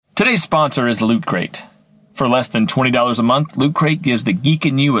Today's sponsor is Loot Crate. For less than $20 a month, Loot Crate gives the geek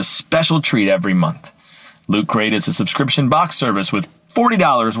in you a special treat every month. Loot Crate is a subscription box service with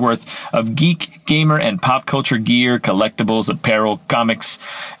 $40 worth of geek, gamer, and pop culture gear, collectibles, apparel, comics,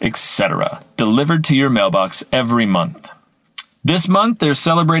 etc. delivered to your mailbox every month. This month, they're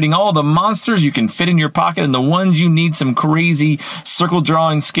celebrating all the monsters you can fit in your pocket and the ones you need some crazy circle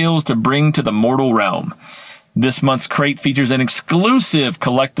drawing skills to bring to the mortal realm. This month's crate features an exclusive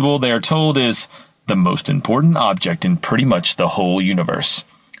collectible they are told is the most important object in pretty much the whole universe.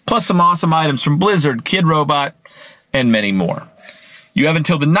 Plus some awesome items from Blizzard, Kid Robot, and many more. You have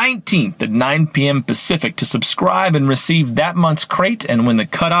until the 19th at 9 p.m. Pacific to subscribe and receive that month's crate, and when the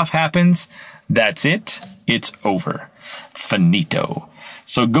cutoff happens, that's it. It's over. Finito.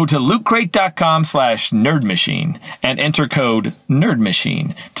 So go to lootcrate.com/nerdmachine and enter code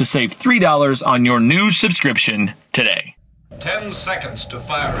NERDMACHINE to save $3 on your new subscription today. 10 seconds to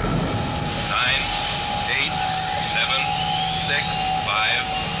fire it. 9, 8, 7, 6, 5,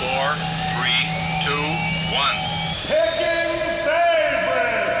 4, 3, 2, 1. Picking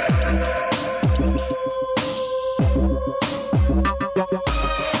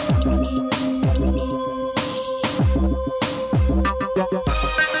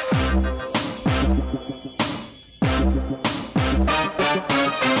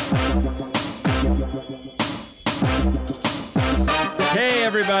Hey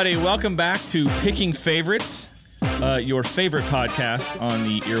everybody, welcome back to Picking Favorites, your favorite podcast on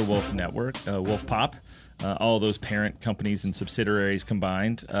the Earwolf Network, Wolf Pop, all those parent companies and subsidiaries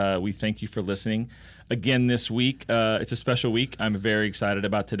combined. We thank you for listening again this week. It's a special week. I'm very excited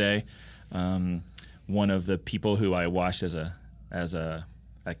about today. One of the people who I watched as a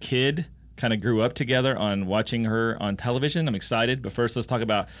kid, kind of grew up together on watching her on television. I'm excited, but first let's talk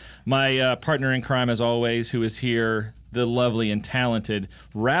about my partner in crime, as always, who is here, the lovely and talented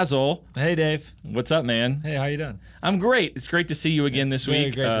Razzle. Hey, Dave. What's up, man? Hey, how you doing? I'm great. It's great to see you again this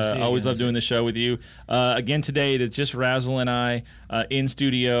week. Great to see you always again love doing the show with you. Again today, it's just Razzle and I in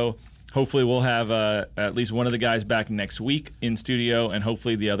studio. Hopefully we'll have at least one of the guys back next week in studio, and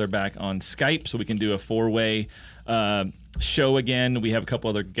hopefully the other back on Skype, so we can do a four-way show again. We have a couple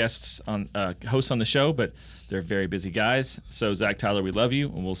other guests on hosts on the show, but they're very busy guys. So Zach Tyler, we love you,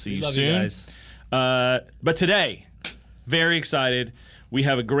 and we'll see you soon. You guys. But today, very excited. We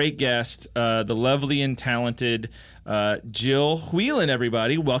have a great guest, the lovely and talented Jill Whelan,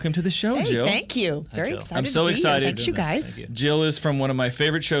 everybody. Welcome to the show, hey, Jill. Thank you. Very Jill. excited I'm so to be excited. Here. Thanks, you guys. Thank you. Jill is from one of my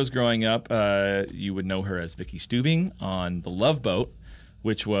favorite shows growing up. You would know her as Vicky Stubing on The Love Boat,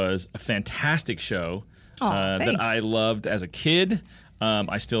 which was a fantastic show that thanks. I loved as a kid.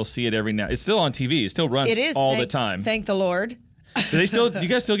 I still see it every now. It's still on TV. It still runs It is all the time. Thank the Lord. Do you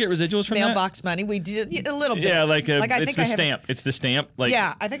guys still get residuals from that? Mailbox money. We did a little bit. Yeah, I it's think the I have- stamp. It's the stamp.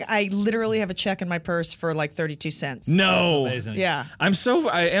 Yeah, I think I literally have a check in my purse for like 32 cents. No. That's amazing. Yeah. I am so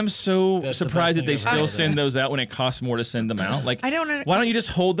That's the surprised that best they thing I've still ever send done. those out when it costs more to send them out. Like, I don't. why don't you just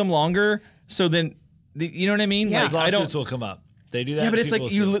hold them longer so then, you know what I mean? Yeah. Like, Those I don't. lawsuits will come up. They do that. Yeah, but to it's like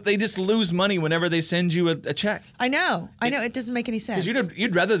people, so- they just lose money whenever they send you a check. I know. It doesn't make any sense. Because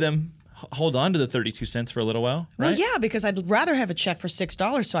you'd rather them hold on to the 32 cents for a little while, right? Well, yeah, because I'd rather have a check for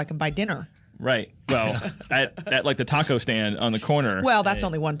 $6 so I can buy dinner. Right. Well, at like the taco stand on the corner. Well, that's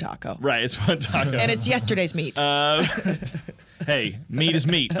only one taco. Right. It's one taco. And it's yesterday's meat. Hey, meat is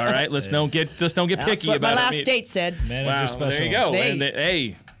meat. All right. Let's don't get That's picky what about my last meat. date said. Manager Wow, special. there you go. Hey. And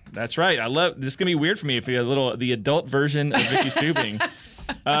hey, that's right. I love this. Is gonna be weird for me if we had the adult version of Vicky Stubing,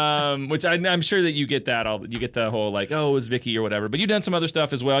 which I'm sure that you get that. You get the whole like, oh, it's Vicky or whatever. But you've done some other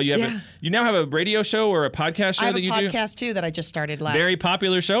stuff as well. You have you now have a radio show or a podcast show I have that a you do. podcast too that I just started last. Very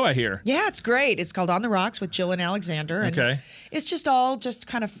popular show, I hear. Yeah, it's great. It's called On the Rocks with Jill and Alexander. And Okay. It's just all just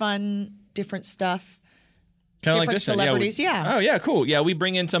kind of fun, different stuff. Kind of like Different this. one. celebrities, yeah. Oh yeah, cool. Yeah, we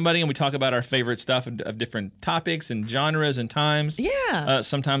bring in somebody and we talk about our favorite stuff of different topics and genres and times. Yeah.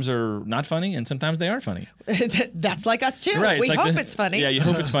 Sometimes are not funny and sometimes they are funny. That's like us too. Right. We it's like hope it's funny. Yeah, you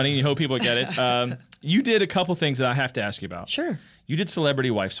hope it's funny. You hope people get it. You did a couple things that I have to ask you about. Sure. You did Celebrity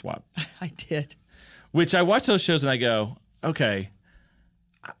Wife Swap, I did. which I watch those shows and I go, okay,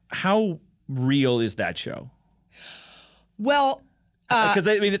 how real is that show? Well, Because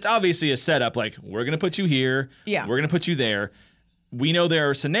I mean, it's obviously a setup. Like, we're going to put you here. Yeah. We're going to put you there. We know there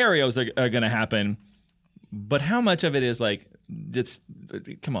are scenarios that are going to happen, but how much of it is like,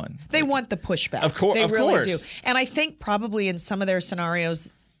 come on. they want the pushback. Of course- They of really course. do. And I think probably in some of their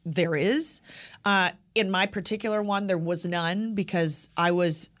scenarios, there is. In my particular one, there was none because I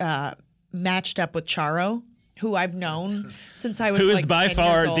was matched up with Charo, who I've known since I was Who is like by 10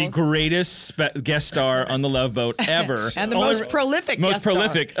 far years old. the greatest guest star on the Love Boat ever. And the Only- most prolific Most guest star.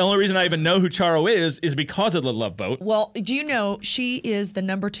 prolific. The only reason I even know who Charo is because of the Love Boat. Well, do you know she is the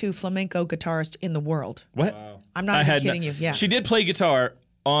number 2 flamenco guitarist in the world? What? I'm not even kidding you. Yeah. She did play guitar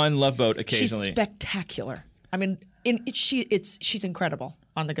on Love Boat occasionally. She's spectacular. I mean, she's incredible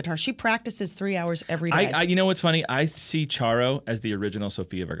on the guitar. She practices 3 hours every day. You know what's funny? I see Charo as the original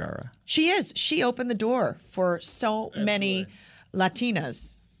Sofia Vergara. She is. She opened the door for so many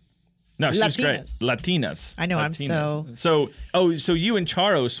Latinas. No, she was great. Latinas. Latinas. I know, I'm Latinas. So you and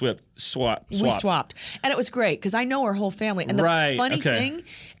Charo swapped. We swapped. And it was great because I know her whole family. And the Right, funny okay. thing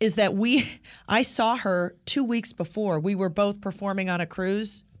is that I saw her 2 weeks before. We were both performing on a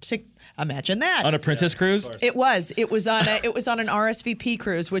cruise. Imagine that. On a Princess cruise? It was on an RSVP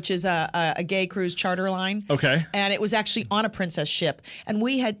cruise, which is a gay cruise charter line. Okay. And it was actually on a princess ship. And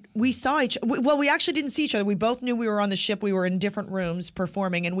we actually didn't see each other. We both knew we were on the ship. We were in different rooms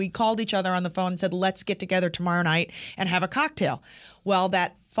performing, and we called each other on the phone and said, "Let's get together tomorrow night and have a cocktail." Well,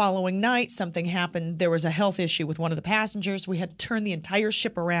 that following night, something happened. There was a health issue with one of the passengers. We had to turn the entire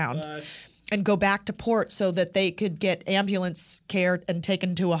ship around. And go back to port so that they could get ambulance care and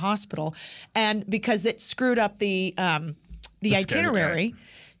taken to a hospital. And because it screwed up the itinerary,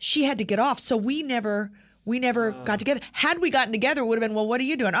 she had to get off. So we never got together. Had we gotten together, it would have been, well, what are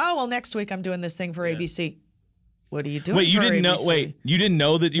you doing? Oh, well, next week I'm doing this thing for ABC. What are you doing? Wait, you for didn't know? ABC? Wait, you didn't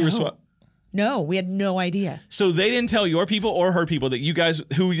know that you were swapped? No, we had no idea. So they didn't tell your people or her people that you guys,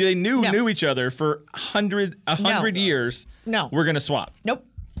 who they knew each other for 100 years, were going to swap. Nope.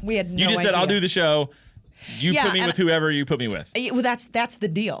 We had no You just idea. said, I'll do the show. You Yeah, put me and with whoever you put me with. Well, that's the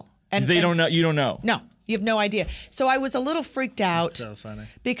deal. And They don't know. You don't know. No, you have no idea. So I was a little freaked out. So funny.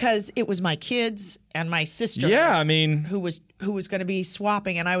 Because it was my kids and my sister. Yeah, I mean, who was going to be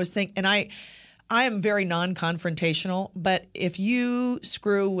swapping, and I was thinking, and I am very non-confrontational, but if you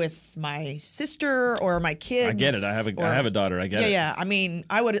screw with my sister or my kids, I get it. I have a daughter. I get it. Yeah. I mean,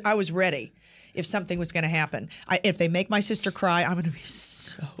 I was ready if something was going to happen. If they make my sister cry, I'm going to be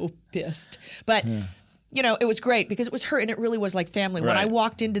so pissed. But it was great because it was her, and it really was like family. When I Right.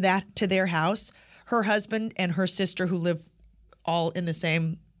 walked into their house, her husband and her sister, who live all in the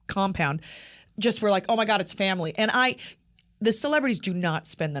same compound, just were like, "Oh my God, it's family." And the celebrities do not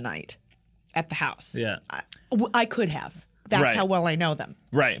spend the night at the house. Yeah. I could have. That's Right. how well I know them.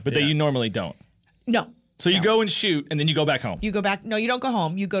 Right, but you normally don't. No. So you go and shoot, and then you go back home. You go back. No, you don't go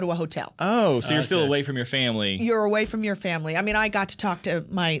home. You go to a hotel. Oh, so you're still away from your family. You're away from your family. I mean, I got to talk to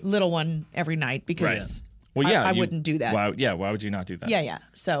my little one every night because Well, yeah, I you- wouldn't do that. Why would you not do that? Yeah.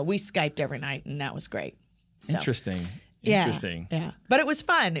 So we Skyped every night, and that was great. So, Interesting. Yeah, Interesting. Yeah. But it was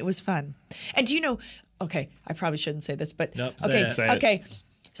fun. It was fun. And do you know, okay, I probably shouldn't say this, but Nope, say okay, it. Say it. okay.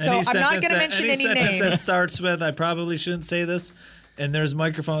 So I'm not going to mention any sentence that names. starts with, I probably shouldn't say this, and there's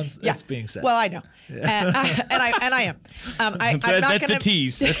microphones, it's being said. Well, I know, and I am. I'm not That's gonna, the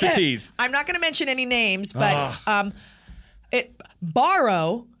tease. That's the tease. I'm not going to mention any names, but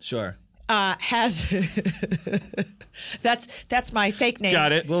Barrow Sure. has that's my fake name.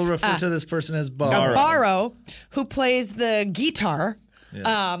 Got it. We'll refer to this person as Barrow. Barrow, who plays the guitar,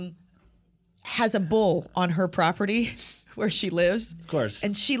 has a bull on her property where she lives. Of course.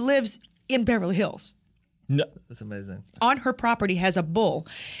 And she lives in Beverly Hills. No. That's amazing. On her property has a bull.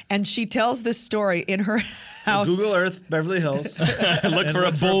 And she tells this story in her house. Google Earth, Beverly Hills. Look for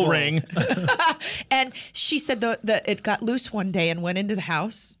a bull ring. And she said that it got loose one day and went into the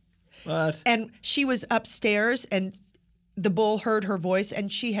house. What? And she was upstairs and the bull heard her voice, and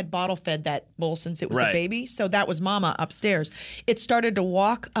she had bottle fed that bull since it was a Right. baby. So that was Mama upstairs. It started to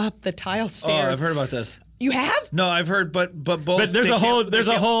walk up the tile Oh, stairs. I've heard about this. You have? No, I've heard, but bulls. But there's they a whole can't- they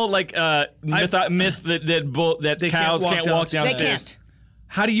can't- like myth that They cows can't can't walk walk downstairs. downstairs. They can't.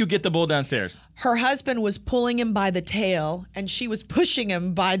 How do you get the bull downstairs? Her husband was pulling him by the tail, and she was pushing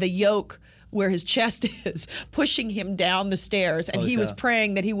him by the yoke where his chest is, pushing him down the stairs. And he was cow.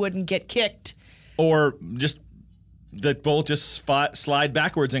 praying that he wouldn't get kicked. Or just the bull just slide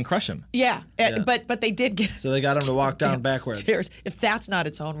backwards and crush him? Yeah. But they did get So they got him to walk down backwards. Stairs. If that's not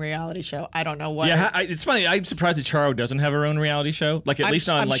its own reality show, I don't know what Yeah, is. it's funny. I'm surprised that Charo doesn't have her own reality show. Like at least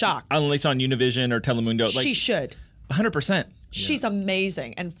on I'm shocked. at least on Univision or Telemundo. Like She should. 100%. She's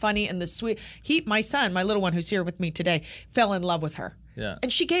amazing and funny and the sweet. My son, my little one who's here with me today, fell in love with her. Yeah.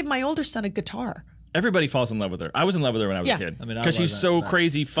 And she gave my older son a guitar. Everybody falls in love with her. I was in love with her when I was Yeah. a kid. I mean, I because she's wasn't, so but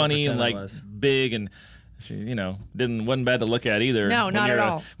crazy, I'll funny, and pretend I like was. big, and she, wasn't bad to look at either. No, When not you're at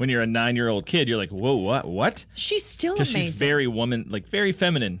a- all. When you're a 9-year-old kid, you're like, whoa, what? She's still Because amazing. she's very very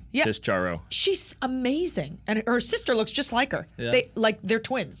feminine. Yeah. This Charo. She's amazing. And her sister looks just like her. Yeah. They're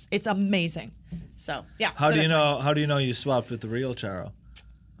twins. It's amazing. So yeah. How so do you that's know? How do you know you swapped with the real Charo?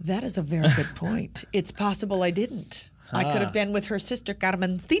 That is a very good point. It's possible I didn't. I could have been with her sister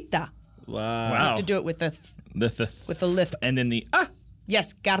Carmencita. Wow. Wow. To do it with the with the lisp. and then the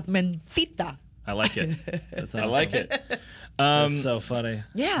Yes, Carmencita. I like it. I like it. That's so funny.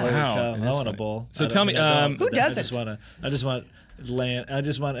 Yeah. Holy Wow, cow. it I is want a funny. bowl. So I tell don't- me, I don't- Who I doesn't? just want land. I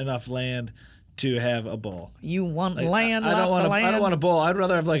just want enough land to have a bowl. You want Like, land, I don't lots want of land. I don't want a bowl. I'd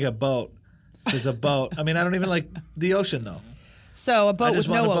rather have like a boat. There's a boat. I mean, I don't even like the ocean though. So a I boat just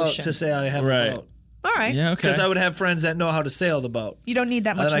with want no a boat ocean. to say I have Right. a boat. All right. Yeah, okay. Because I would have friends that know how to sail the boat. You don't need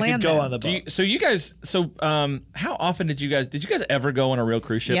that And much then I land could go then. on the boat. So you guys, how often did you guys ever go on a real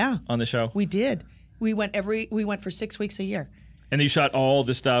cruise ship Yeah. on the show? We did. We went for 6 weeks a year. And you shot all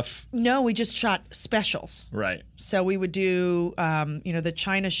the stuff, No, we just shot specials. right? So we would do, the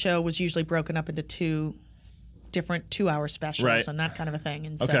China show was usually broken up into 2 different 2-hour specials Right. and that kind of a thing.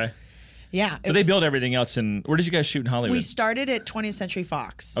 And so, Okay. yeah. But they built everything else in. Where did you guys shoot in Hollywood? We started at 20th Century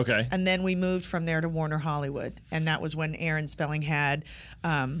Fox. Okay. And then we moved from there to Warner Hollywood. And that was when Aaron Spelling had,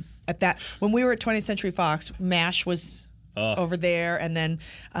 when we were at 20th Century Fox, MASH was over there. And then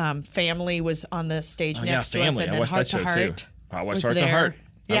Family was on the stage Oh, yeah, next to us. Family. And I then watched Heart that show to Heart. too. I watched was Heart to there. Heart.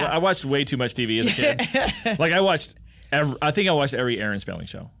 Yeah. I watched way too much TV as a kid. Like I watched. I think I watched every Aaron Spelling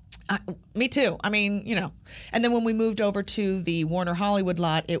show. Me too. I mean, And then when we moved over to the Warner Hollywood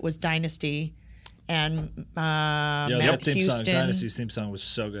lot, it was Dynasty and Yeah, that Mount theme Houston. song, Dynasty's theme song was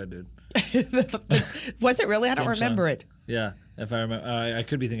so good, dude. Was it really? I don't Theme song. remember it. Yeah, if I remember, I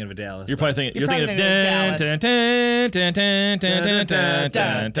could be thinking of a Dallas. You're probably thinking. You're probably thinking of thinking of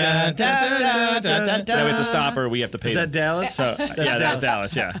No, it's a stopper. We have to pay. Is that Dallas? So yeah, that was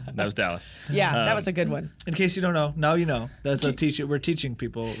Dallas. Yeah, that was Dallas. Yeah, that was a good one. In case you don't know, now you know. That's a teacher. We're teaching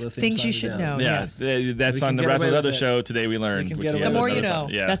people the theme Things song you to should Dallas. know. Yeah, Yes. that's We on can the get Razzle away with Other it. show today. We learned. can which get you away guys The more have you another know.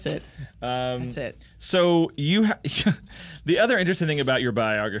 time. Yeah. That's it. Um, That's it. So the other interesting thing about your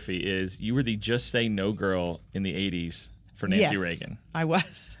biography is you were the Just Say No girl in the '80s for Nancy Yes, Reagan, I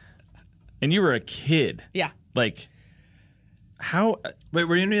was. and you were a kid. Yeah. Like, how? Wait,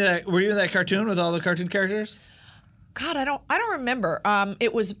 were you in that cartoon with all the cartoon characters? God, I don't remember.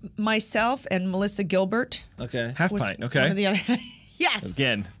 It was myself and Melissa Gilbert. Okay. Half Was pint. One Okay. of the other. Yes.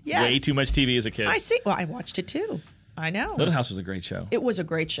 Again, Yes. way too much TV as a kid. I see. Well, I watched it too. I know. Little House was a great show. It was a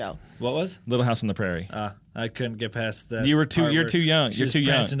great show. What was? Little House on the Prairie. I couldn't get past that. You were too- part you're where too young. she You're was too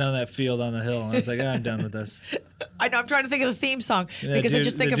young. prancing down that field on the hill, and I was like, I'm done with this. I know. I'm trying to think of the theme song That because I dude-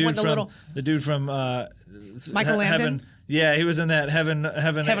 just think the of dude when the from- little the dude from Michael Landon? Heaven. Yeah, he was in that Heaven.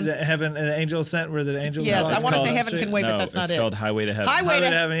 Heaven. The angel sent where the angels. Yes, walk I want to down say the Heaven street. Can Wait, no, but that's not it's it. called Highway to Heaven. Highway Highway to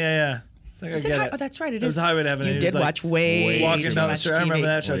to Heaven. Yeah. It's like, Is I it get Hi- it. Oh, that's right. It It was is. Highway to Heaven. You and he did was like watch way walking too down the much street. I remember TV.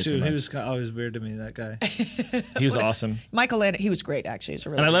 that show Way too too. He much. was always weird to me. That guy. He was awesome. Michael Landon. He was great. Actually, he's a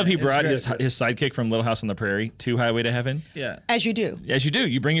really. And I love he good- brought great. his sidekick from Little House on the Prairie to Highway to Heaven. Yeah. As you do. As you do,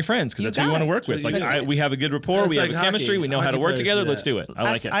 you bring your friends because You that's who you got want to it. work with. Like That's it. we have a good rapport, That's we have like a chemistry, hockey. we know how to Hockey work players together. do Let's that. do it. I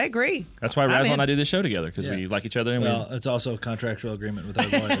like it. I agree. That's why I'm Razzle in. and I do this show together because Yeah. we like each other. And Well, it's also a contractual agreement with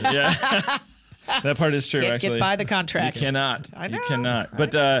our lawyers. yeah, that part is true. Can't actually, get by the contract. You cannot. I know. You cannot.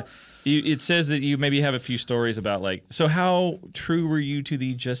 But it says that you maybe have a few stories about like. So how true were you to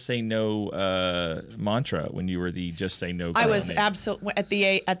the Just Say No mantra when you were the Just Say No girl? I was name?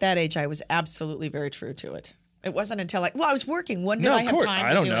 absolutely at that age. I was absolutely very true to it. It wasn't until I was working. When did No, I of have course. time I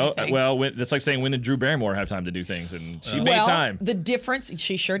to don't do know. anything? Well, that's like saying when did Drew Barrymore have time to do things, and she made Well, time. the difference,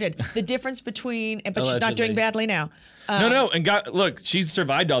 she sure did. The difference between, but she's not doing Allegedly. badly now. No, and look, she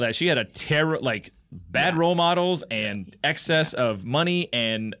survived all that. She had a bad role models and excess of money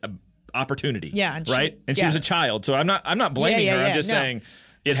and opportunity. Yeah, and she- right. And she yeah. was a child, so I'm not blaming Yeah, her. yeah, I'm just no. saying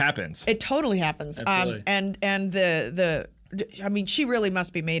it happens. It totally happens. Absolutely. And I mean, she really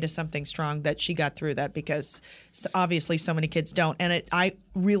must be made of something strong that she got through that because obviously so many kids don't. And I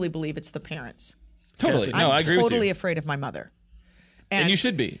really believe it's the parents. totally. I'm No, I agree with totally you. afraid of my mother. And you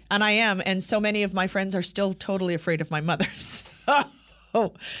should be. And I am. And so many of my friends are still totally afraid of my mother.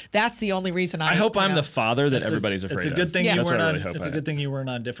 Oh, that's the only reason I hope I'm the father that It's a- everybody's afraid It's a of. good thing Yeah. you That's what weren't I on. really hope It's I a am. good thing you weren't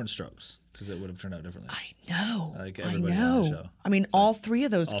on Different Strokes because it would have turned out differently. I know. Like I everybody on the know. show. I mean, all three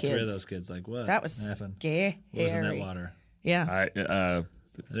of those All kids. three of those kids, like what? That was happened? scary. What was in that water? Yeah. They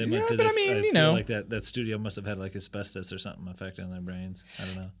Yeah, did but it- I mean, you feel know. like that studio must have had like asbestos or something affecting their brains. I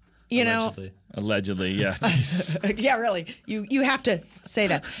don't know. You know- Allegedly. Allegedly, yeah. Jesus. Yeah, really. You have to say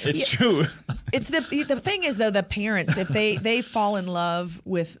that. It's Yeah, true. It's the thing is though, the parents, if they fall in love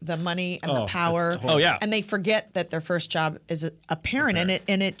with the money and the Oh, power, it's horrible. Oh, yeah. and they forget that their first job is a parent,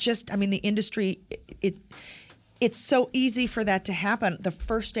 and it just, I mean, the industry, it's so easy for that to happen. The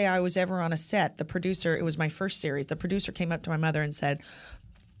first day I was ever on a set, the producer, it was my first series, the producer came up to my mother and said,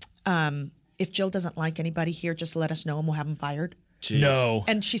 if Jill doesn't like anybody here, just let us know and we'll have them fired. Jeez. No.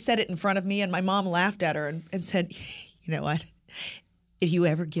 And she said it in front of me, and my mom laughed at her and said, you know what? If you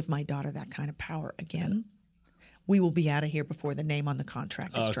ever give my daughter that kind of power again, we will be out of here before the name on the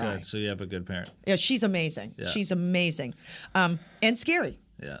contract is dry. Good. So you have a good parent. Yeah, she's amazing. Yeah. She's amazing. And scary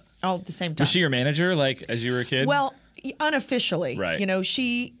Yeah. all at the same time. Was she your manager, like, as you were a kid? Well, unofficially. Right. You know,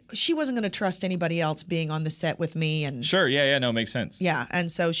 she wasn't going to trust anybody else being on the set with me. And Sure. Yeah. No, makes sense. yeah,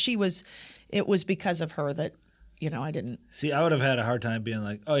 and so it was because of her that, you know, I didn't. See, I would have had a hard time being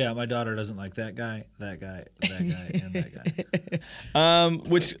like, oh yeah, my daughter doesn't like that guy, and that guy.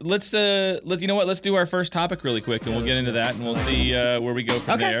 Which let's you know what? Let's do our first topic really quick, and we'll get into that, and we'll see where we go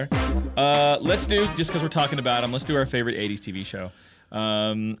from Okay. there. Let's do, just because we're talking about them, let's do our favorite '80s TV show.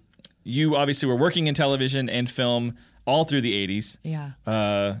 You obviously were working in television and film all through the '80s.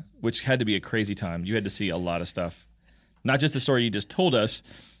 Yeah. Which had to be a crazy time. You had to see a lot of stuff, not just the story you just told us,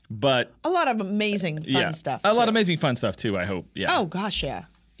 but A lot of amazing fun stuff. A lot of too. amazing fun stuff too. I hope. Yeah. Oh gosh, yeah.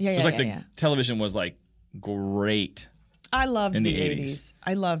 Yeah, it was like the yeah. television was like great. I loved in the the 80s.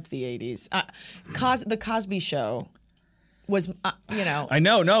 I loved the 80s. The Cosby Show was, you know, I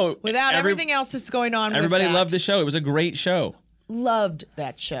know. No. without everything else that's going on. Everybody with that, loved the show. It was a great show. Loved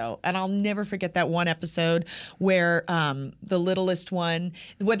that show, and I'll never forget that one episode where the littlest one,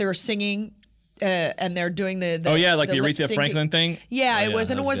 where they were singing. And they're doing the Oh yeah, like the lip Aretha syncing. Franklin thing. Yeah, Oh, it yeah,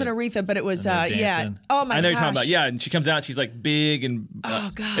 wasn't. that It was wasn't Aretha, but it was. they're Yeah. dancing. Oh my I know gosh. you're talking about. Yeah, and she comes out. She's like big and. Oh,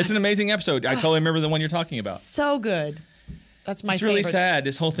 God. It's an amazing episode. I totally remember the one you're talking about. So good. That's my It's really favorite. sad.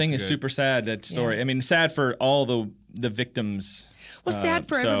 This whole thing is good. super sad. That story. Yeah. I mean, sad for all the victims. Well, sad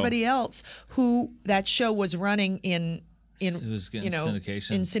for so- everybody else who that show was running in It was getting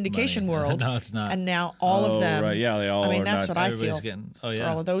syndication in syndication money. world. No, it's not. And now all Oh, of them. right. Yeah, they all I mean, are that's not- what I Everybody's feel getting. Oh for yeah.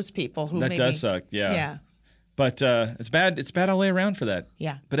 all of those people who That maybe, does suck. Yeah. Yeah. But it's bad. It's bad all the way around for that.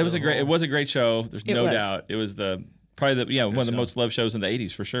 Yeah. But it was a great show. There's It no was. doubt. It was probably one of the show. most loved shows in the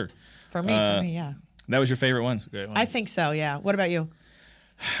 '80s for sure. For me, yeah. That was your favorite one. Great one. I think so. Yeah. What about you?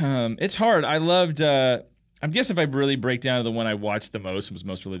 It's hard. I loved. I guess if I really break down to the one I watched the most and was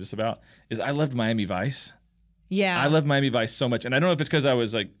most religious about, is I loved Miami Vice. Yeah. I love Miami Vice so much, and I don't know if it's because I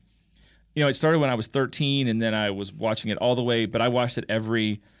was like, it started when I was 13, and then I was watching it all the way. But I watched it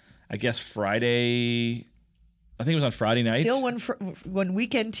every, I guess, Friday. I think it was on Friday nights. Still when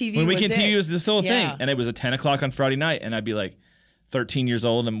weekend TV when was weekend TV was still a Yeah. thing, and it was at 10 o'clock on Friday night, and I'd be like, 13 years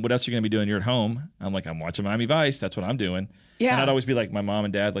old, and what else are you gonna be doing? You're at home. I'm like, I'm watching Miami Vice. That's what I'm doing. Yeah. And I'd always be like, my mom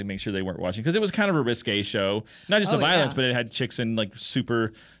and dad, like, make sure they weren't watching, because it was kind of a risque show. Not just the Oh, violence, yeah. but it had chicks in like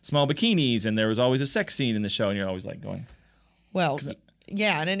super small bikinis, and there was always a sex scene in the show, and you're always like going, Well,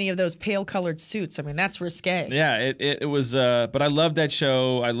 yeah, and any of those pale colored suits. I mean, that's risque. yeah, it was. But I loved that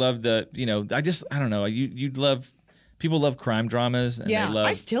show. I loved the, I don't know. People love crime dramas. And Yeah, they love,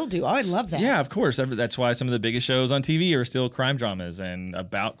 I still do. I love that. Yeah, of course. That's why some of the biggest shows on TV are still crime dramas and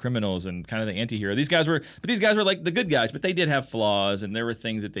about criminals and kind of the anti-hero. These guys were like the good guys, but they did have flaws, and there were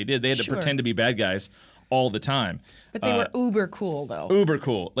things that they did. They had to Sure. pretend to be bad guys all the time. But they were uber cool, though. Uber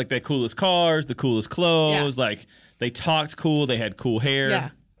cool. Like the coolest cars, the coolest clothes. Yeah. Like they talked cool. They had cool hair. Yeah.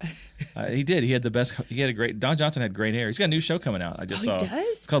 He did. He had the best. He had a great. Don Johnson had great hair. He's got a new show coming out. I just Oh, he saw. does?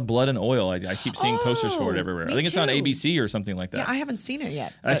 It's called Blood and Oil. I keep seeing posters for it everywhere. me I think it's on too. ABC or something like that. Yeah, I haven't seen it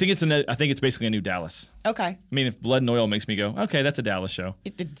yet. I think it's basically a new Dallas. Okay. I mean, if Blood and Oil makes me go, okay, that's a Dallas show.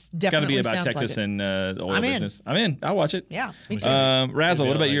 It's It's got to definitely be about sounds Texas like it. and the oil I'm in. business. I'm in. I'll watch it. Yeah, me too. Razzle,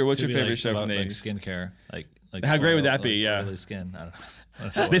 what about you? What's Could your be favorite show about, from the like 80s? skincare, like How great would oil, that be? Yeah. oily skin. I don't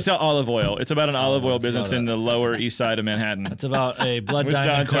know. They sell olive oil. It's about an olive oil it's business about in the Lower East Side of Manhattan. It's about a blood With diamond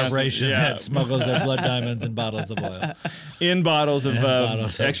Don Johnson, corporation yeah. that smuggles their blood diamonds in bottles of oil. In bottles of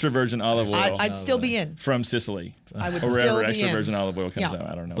bottles of- extra virgin olive oil I'd still be in. from Sicily. I would or still wherever be extra in. virgin olive oil comes Yeah. out.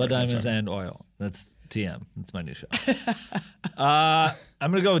 I don't know. Blood where it comes diamonds from. and oil. That's TM. That's my new show. I'm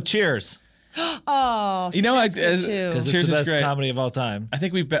gonna go with Cheers Oh, You know, that's good as- too. because it's Cheers the is best great. comedy of all time. I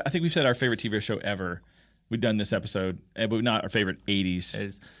think we've said our favorite TV show ever. We've done this episode, but not our favorite 80s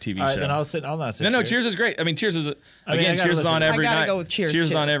TV All right, show. then I'll not say. No, Cheers is great. I mean, Cheers is I mean, I again, gotta Cheers is listen. on I every gotta night. go with Cheers, is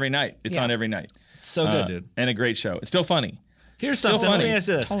too. on every night. It's Yeah. on every night. so good, dude. And a great show. It's still funny. Here's Still something. Let funny. me ask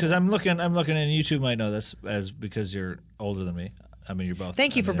you this, because I'm looking, and you two might know this because you're older than me. I mean, you're both.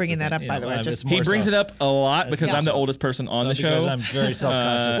 Thank you I for mean, bringing it's a that thing, up, by the way. it's Just- more He brings so- it up a lot because I'm the awesome. oldest person on the because show. I'm very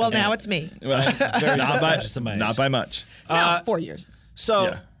self-conscious. Well, and now it's me. very self-conscious of my age. Not by much. No, 4 years. So,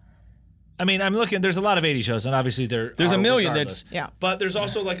 Yeah. I mean, I'm looking. There's a lot of 80 shows, and obviously there's a million regardless. Yeah. But there's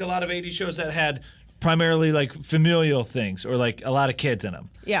also like a lot of 80 shows that had primarily like familial things or like a lot of kids in them.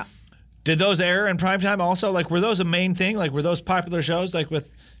 Yeah. Did those air in primetime also? Like, were those a main thing? Like, were those popular shows? Like,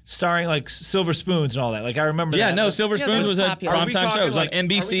 with starring, like, Silver Spoons and all that? Like, I remember that. Yeah, no, Silver Yeah, Spoons that was was a popular. primetime show. It was on Are we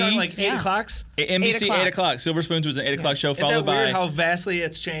NBC. talking like 8 Yeah. o'clocks? NBC, 8 o'clock. Silver Spoons was an 8 o'clock show, Isn't followed that weird by... how vastly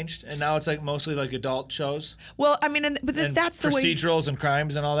it's changed? And now it's, like, mostly, like, adult shows? Well, I mean, but And that's the way. procedurals and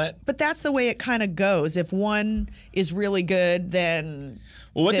crimes and all that? But that's the way it kind of goes. If one is really good, then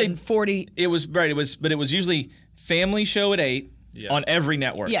Well, what then they 40. It was right. But it was usually family show at 8 Yeah. on every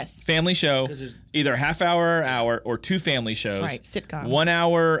network. Yes. Family show, 'Cause there's- either half hour, or 2 family shows. Right, sitcom. 1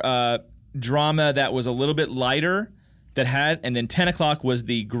 hour drama that was a little bit lighter. And then 10 o'clock was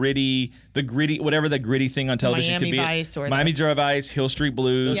the gritty, whatever the gritty thing on television Miami could be. Vice or Miami Vice, Hill Street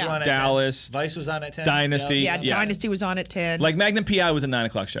Blues, Yeah. Were on at Dallas, 10? Vice was on at 10? Dynasty. Yeah, Yeah. Dynasty was on at 10. Like Magnum PI was a 9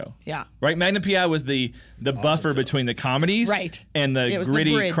 o'clock show. Yeah. Right? Magnum PI was the buffer between the comedies Right. and It the was the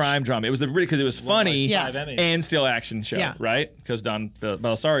gritty bridge. crime drama. It was the bridge because it was funny Yeah. 5 Emmys. and still action show, Yeah. right? Because Don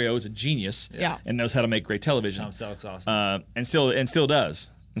Belisario is a genius Yeah. and knows how to make great television. Tom Selleck's awesome. And still does.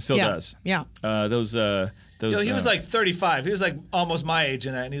 And still Yeah. does. Yeah. Those He was like 35. He was like almost my age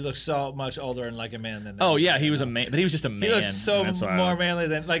in that, and he looked so much older and like a man than that. Oh yeah, he was a man, but he was just a man. He looks so and that's why I- more manly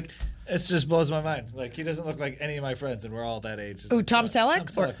than like. It just blows my mind. Like, he doesn't look like any of my friends, and we're all that age. It's Ooh, like, Tom what? Selleck? Tom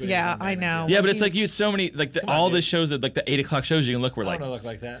Selleck when he Yeah, was on I Mad know. Men. Yeah, but He it's like was- you had so many like on, all the dude. shows that like the 8 o'clock shows you can look were I like don't look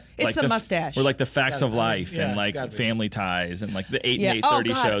like that. It's like the mustache. Or like the facts gotta of be. life Yeah, and it's like gotta be. Family Ties and like the 8 Yeah. and Oh,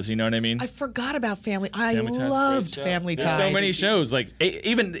 8:30 God. shows. You know what I mean? I forgot about Family. I Family Ties, loved great show. Family There's Ties. so many shows. Like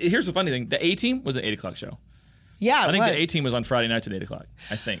even here's the funny thing: the A Team was an 8 o'clock show. Yeah, I think it the A was. Team was on Friday nights at 8 o'clock.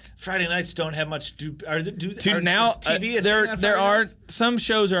 I think. Friday nights don't have much. Now is TV a there thing on there Friday are nights? some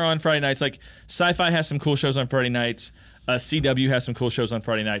shows are on Friday nights. Like Sci-Fi has some cool shows on Friday nights. CW has some cool shows on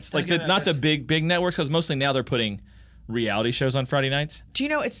Friday nights. Like Again, I not the guess- big networks because mostly now they're putting reality shows on Friday nights. Do you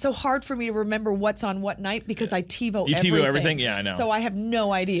know it's so hard for me to remember what's on what night because I TiVo You TiVo everything? Yeah, I know. So I have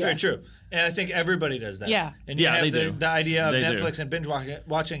no idea. Very true. And I think everybody does that. Yeah. And you Yeah, have they the, do. the idea of They do. Netflix and binge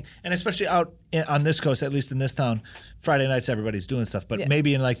watching, and especially out on this coast, at least in this town, Friday nights everybody's doing stuff. But Yeah.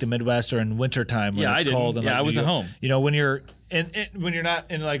 maybe in like the Midwest or in wintertime when Yeah, I it's didn't. cold. And Yeah, like I was New at York, home. You know, when you're when you're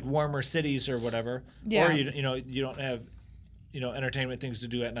not in like warmer cities or whatever, Yeah. or you don't have entertainment things to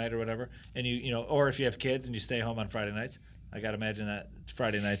do at night or whatever, and or if you have kids and you stay home on Friday nights. I gotta imagine that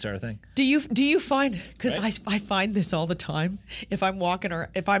Friday nights are a thing. Do you find because Right? I find this all the time if I'm walking or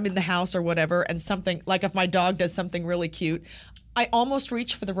if I'm in the house or whatever and something like if my dog does something really cute, I almost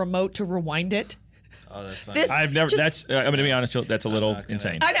reach for the remote to rewind it. Oh, that's fine. This I've never. just- That's. I'm gonna be honest. That's a little not gonna-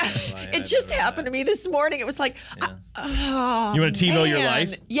 insane. I know. lie, It I've just never done happened to me this morning. It was like, oh, You want to TiVo your man.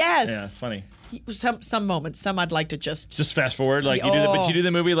 life? Yes. Yeah, it's funny. Some moments, some I'd like to just. Just fast forward, like you do, but you do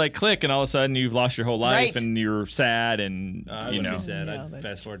the movie like click, and all of a sudden you've lost your whole life, Right. and you're sad, and I you wouldn't know be sad. No, I'd that's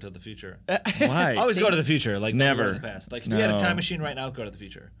fast forward to the future. why? I always go to the future, like Never. go to the past. Like if you had a No. time machine right now, go to the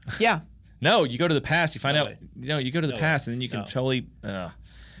future. Yeah. No, you go to the past. You find No out. way. You go to the No past, way. and then you can No. totally. No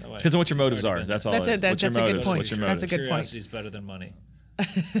way. Depends on what your motives Already are. been That's all. That's it a- is. that- What's your that's a good motives? point. What's your That's a motives? good point. Curiosity is better than money.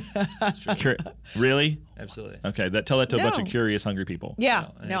 Really? Absolutely. Okay. Tell that to a bunch of No. curious, hungry people. Yeah.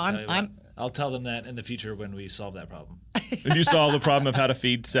 I No, tell you what, I'm. I'll tell them that in the future when we solve that problem. If you solve the problem of how to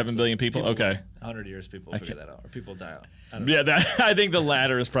feed 7 billion people, okay. 100 years, people will figure that out, or people die out. I don't Yeah, I think the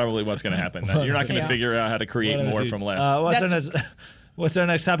latter is probably what's going to happen. You're not going to Yeah. figure out how to create know. more from less. What's our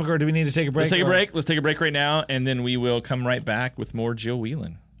next topic, or do we need to take a break? Let's take a or- break. Let's take a break right now, and then we will come right back with more Jill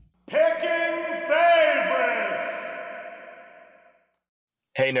Whelan. Picking favorites.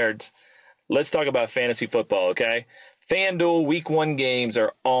 Hey, nerds. Let's talk about fantasy football, okay? FanDuel Week 1 games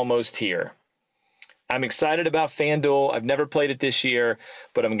are almost here. I'm excited about FanDuel. I've never played it this year,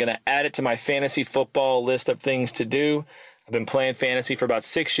 but I'm going to add it to my fantasy football list of things to do. I've been playing fantasy for about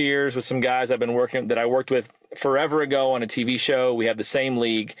 6 years with some guys that I worked with forever ago on a TV show. We have the same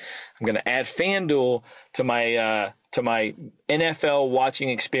league. I'm going to add FanDuel to my NFL watching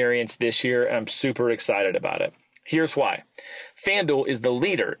experience this year, and I'm super excited about it. Here's why. FanDuel is the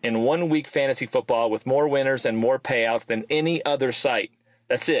leader in 1 week fantasy football with more winners and more payouts than any other site.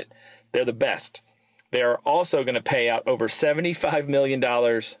 That's it. They're the best. They are also going to pay out over $75 million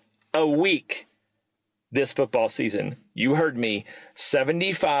a week this football season. You heard me,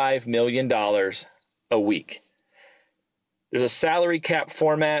 $75 million a week. There's a salary cap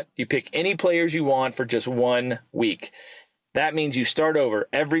format. You pick any players you want for just 1 week. That means you start over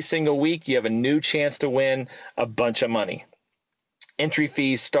every single week. You have a new chance to win a bunch of money. Entry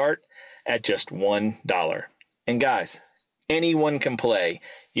fees start at just $1. And guys, anyone can play.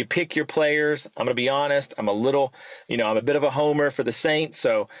 You pick your players. I'm going to be honest. I'm a bit of a homer for the Saints.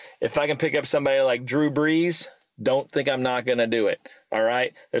 So if I can pick up somebody like Drew Brees, don't think I'm not going to do it. All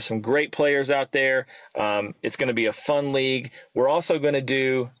right. There's some great players out there. It's going to be a fun league. We're also going to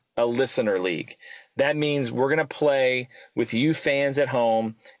do a listener league. That means we're going to play with you fans at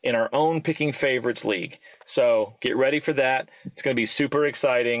home in our own Picking Favorites league. So get ready for that. It's going to be super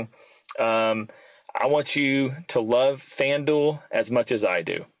exciting. I want you to love FanDuel as much as I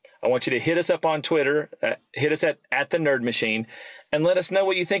do. I want you to hit us up on Twitter, hit us at the Nerd Machine, and let us know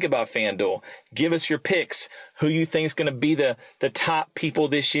what you think about FanDuel. Give us your picks, who you think is going to be the top people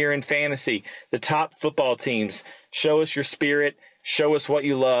this year in fantasy, the top football teams. Show us your spirit. Show us what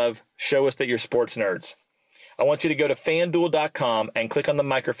you love. Show us that you're sports nerds. I want you to go to FanDuel.com and click on the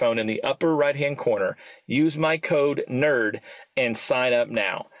microphone in the upper right-hand corner. Use my code NERD and sign up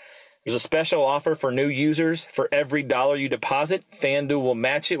now. There's a special offer for new users. For every $1 you deposit, FanDuel will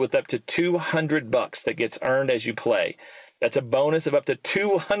match it with up to $200 that gets earned as you play. That's a bonus of up to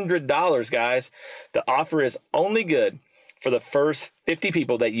 $200, guys. The offer is only good for the first 50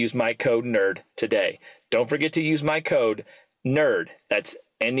 people that use my code NERD today. Don't forget to use my code NERD. That's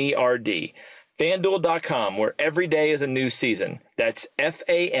NERD. FanDuel.com, where every day is a new season. That's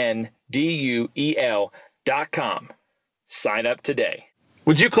FanDuel.com. Sign up today.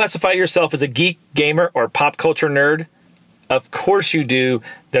 Would you classify yourself as a geek, gamer, or pop culture nerd? Of course you do.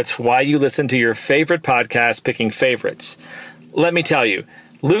 That's why you listen to your favorite podcast, Picking Favorites. Let me tell you,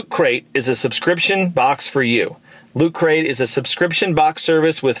 Loot Crate is a subscription box for you. Loot Crate is a subscription box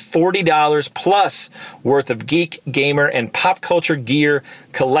service with $40 plus worth of geek, gamer, and pop culture gear,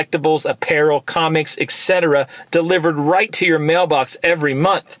 collectibles, apparel, comics, etc. delivered right to your mailbox every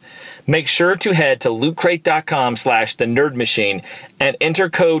month. Make sure to head to lootcrate.com/thenerdmachine and enter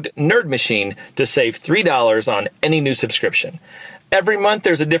code NERDMACHINE to save $3 on any new subscription. Every month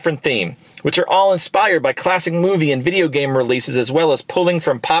there's a different theme, which are all inspired by classic movie and video game releases, as well as pulling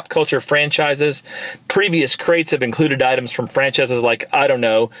from pop culture franchises. Previous crates have included items from franchises like, I don't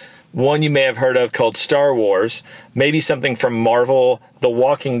know, one you may have heard of called Star Wars, maybe something from Marvel, The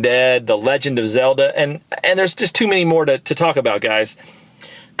Walking Dead, The Legend of Zelda, and there's just too many more to talk about, guys.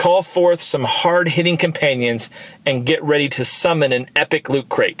 Call forth some hard-hitting companions and get ready to summon an epic Loot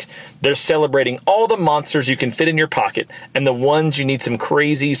Crate. They're celebrating all the monsters you can fit in your pocket and the ones you need some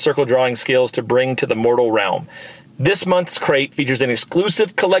crazy circle drawing skills to bring to the mortal realm. This month's crate features an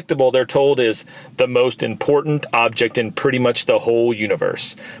exclusive collectible they're told is the most important object in pretty much the whole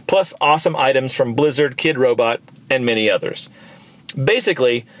universe, plus awesome items from Blizzard, Kid Robot, and many others.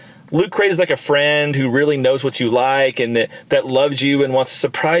 Basically, Loot Crate is like a friend who really knows what you like and that loves you and wants to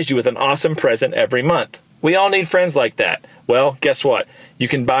surprise you with an awesome present every month. We all need friends like that. Well, guess what? You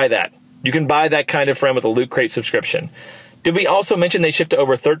can buy that. You can buy that kind of friend with a Loot Crate subscription. Did we also mention they ship to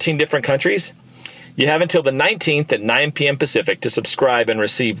over 13 different countries? You have until the 19th at 9 p.m. Pacific to subscribe and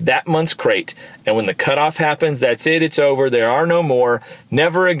receive that month's crate. And when the cutoff happens, that's it. It's over. There are no more.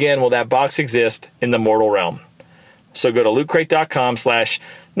 Never again will that box exist in the mortal realm. So go to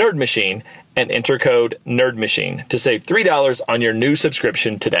lootcrate.com/nerdmachine and enter code NERDMACHINE to save $3 on your new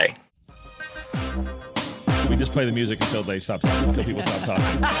subscription today. We just play the music until they stop talking, until people stop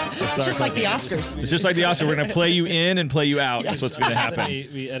talking. It's just like the Oscars. It's just like the Oscars. We're going to play you in and play you out. That's what's going to happen.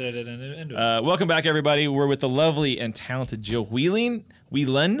 We edited it into it. Welcome back, everybody. We're with the lovely and talented Jill Whelan.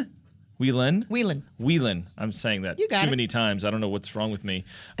 I'm saying that You got too it. many times. I don't know what's wrong with me.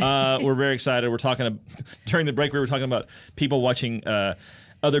 We're very excited. We're talking during the break. We were talking about people watching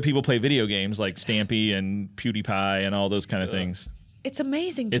other people play video games like Stampy and PewDiePie and all those kind of things. It's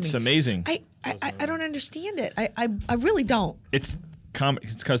amazing to me. It's amazing. I don't understand it. I really don't. It's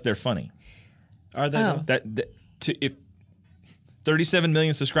because they're funny. Are they? Oh. though? If 37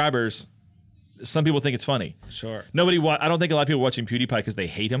 million subscribers, some people think it's funny. Sure. I don't think a lot of people are watching PewDiePie because they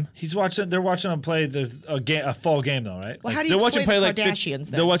hate him. They're watching him play a full game though, right? Well, how do you explain the Kardashians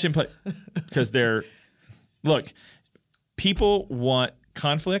then? They'll watch him play because look, people want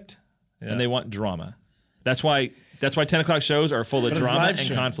conflict and they want drama. That's why 10 o'clock shows are full of But it's drama live and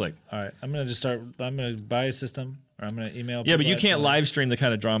stream. conflict. All right, I'm gonna buy a system, or I'm gonna email. Yeah, but you people can't at- live stream the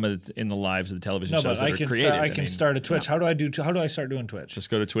kind of drama that's in the lives of the television No, shows but that I are can created. start. I can start a Twitch. How do I start doing Twitch?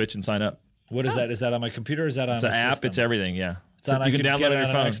 Just go to Twitch and sign up. What is that? Is that on my computer? Or is that on It's my an app. system? It's everything. Yeah. It's on. You can download get it on your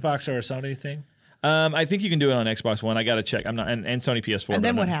phone. an Xbox or a Sony thing. I think you can do it on Xbox One. I got to check. I'm not and Sony PS4. And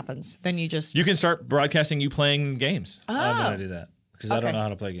then but what I'm not- happens? Then you just You can start broadcasting you playing games. I'm gonna do that because I don't Okay. know how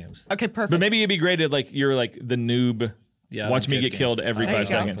to play games. okay, perfect. But maybe it'd be great if you're like the noob. Yeah, I watch don't me get get killed games. every There you 5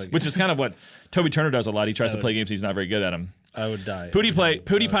 go. seconds, which is kind of what Toby Turner does a lot. He tries to play games he's not very good at them. I would die.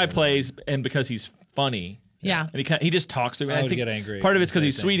 PewDiePie plays, and because he's funny, Yeah. and he just talks to me. I I would think get angry part of it's and because say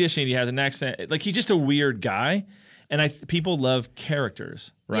he's Swedish things. and he has an accent. Like he's just a weird guy, and people love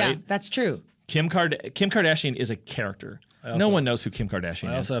characters, Yeah, right? that's true. Kim Kardashian is a character. no one knows who Kim Kardashian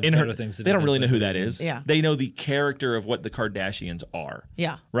I is. also have In better things to do they don't than really know play who that video is. games. Yeah. They know the character of what the Kardashians are.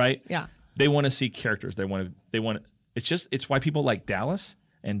 Yeah. Right? Yeah. They want to see characters. They want to it's why people like Dallas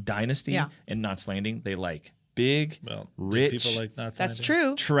and Dynasty Yeah. and Knots Landing. They like big, Well, do rich, people like not That's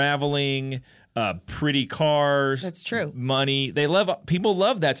true. traveling, pretty cars. That's true. Money. People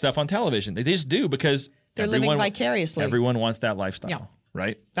love that stuff on television. They just do because They're living everyone- vicariously. Everyone wants that lifestyle. Yeah.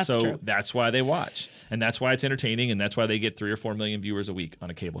 Right? That's so true. that's why they watch. And that's why it's entertaining and that's why they get 3 or 4 million viewers a week on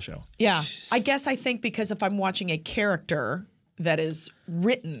a cable show. Yeah. I guess I think because if I'm watching a character that is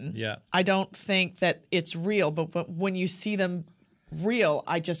written, Yeah. I don't think that it's real. But when you see them real,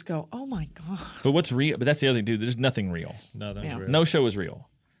 I just go, oh my God. But what's real? But that's the other thing, dude. There's nothing real. No, that's Yeah. real. No show is real.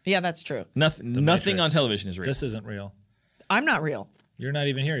 Yeah, that's true. Nothing Matrix. on television is real. This isn't real. I'm not real. You're not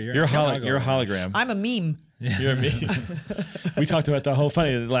even here. You're You're a in Chicago. you're a hologram. I'm a meme. You're me. We talked about the whole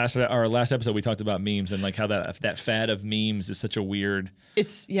funny last episode. We talked about memes and like how that fad of memes is such a weird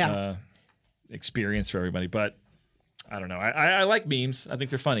It's, experience for everybody. But I don't know. I like memes. I think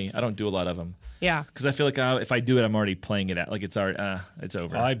they're funny. I don't do a lot of them yeah. because I feel like if I do it, I'm already playing it out. Like it's already it's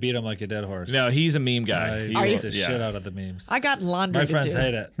over. Oh, I beat him like a dead horse. No, he's a meme guy. I He Are beat you? will- the yeah. shit out of the memes. I got laundry My to friends do.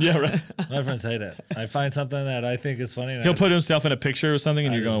 hate it. Yeah, right. My friends hate it. I find something that I think is funny. And He'll I put just- himself in a picture or something,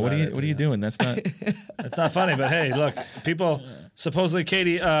 and I you're just going, "What are write you? it What are you to doing? That's not." It's not funny, but hey, look, people. Supposedly,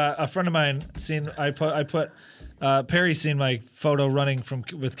 Katie, a friend of mine, Perry seen my photo running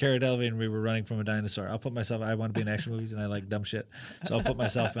with Cara Delevingne, and we were running from a dinosaur. I'll put myself. I want to be in action movies, and I like dumb shit, so I'll put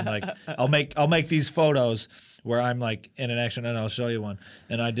myself in like I'll make these photos where I'm like in an action, and I'll show you one.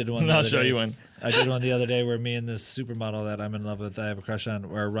 And I did one. the I'll other show day. you one. I did one the other day where me and this supermodel that I'm in love with, I have a crush on,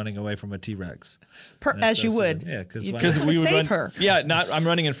 are running away from a T-Rex. As you would. Yeah, because You why just not? wanna save run. her. Yeah, I'm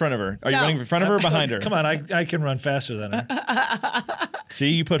running in front of her. Are you No. running in front of her or behind her? Come on, I can run faster than her. See,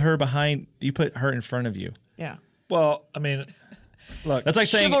 you put her behind. You put her in front of you. Yeah. Well, I mean, look, That's like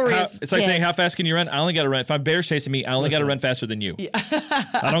saying Chivalry how, is it's like dead. saying how fast can you run? I only got to run. If a bear's chasing me, I only got to run faster than you.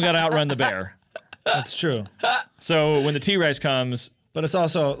 I don't got to outrun the bear. that's true. So when the T-Rex comes, But it's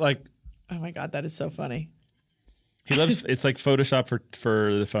also like Oh my God, that is so funny. he loves. It's like Photoshop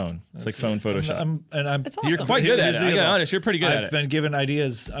for the phone. It's like phone Photoshop. I'm It's You're awesome. quite good at Here's it. the I got deal. honest. You're pretty good at I've it. been given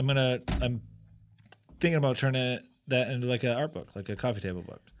ideas. I'm thinking about turning that into like an art book, like a coffee table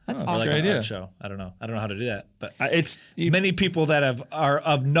book. That's Oh, Or awesome. like great an idea. art show. I don't know how to do that, but It's many people that are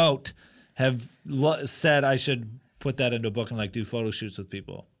of note have said I should put that into a book and like do photo shoots with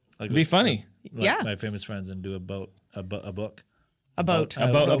people. Like It'd be funny. like Yeah. my famous friends, and do a book. A boat. A book We're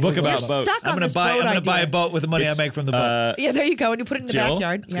about You're boats. stuck on I'm gonna this buy. boat I'm gonna buy a idea. boat with the money I It's, make from the book. Yeah, there you go. And you put it in the Jill,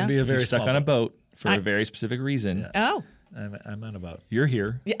 backyard. It's Yeah. gonna be a very You're stuck small on a boat. boat for a very specific reason. Oh, I'm on a boat. You're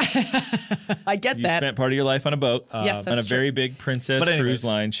here. I get You that. spent part of your life on a boat. Yes, on a that's very true. big Princess But anyways, Cruise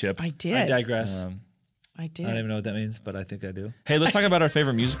Line ship. I I did. digress. I did. I don't even know what that means, but I think I do. Hey, let's talk about our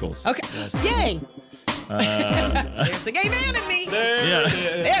favorite musicals. Okay. Yay. There's the gay man in me. Yeah.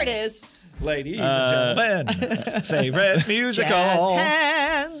 There it is. Ladies and gentlemen, favorite musical. Jazz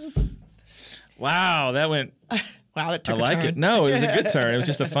hands. Wow, that went. Wow, that I took a like turn. it. No, it was a good turn. It was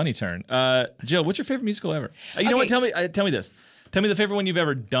just a funny turn. Jill, what's your favorite musical ever? You know what? Okay. Tell me this. Tell me the favorite one you've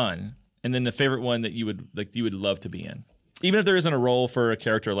ever done, and then the favorite one that you would love to be in, even if there isn't a role for a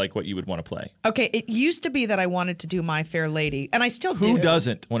character like what you would want to play. Okay, it used to be that I wanted to do My Fair Lady, and I still do. Who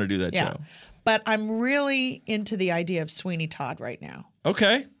doesn't want to do that Yeah. show? But I'm really into the idea of Sweeney Todd right now.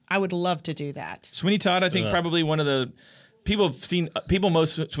 Okay, I would love to do that. Sweeney Todd. I think probably one of the people have seen people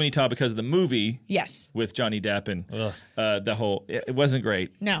most Sweeney Todd because of the movie Yes. with Johnny Depp and the whole. It wasn't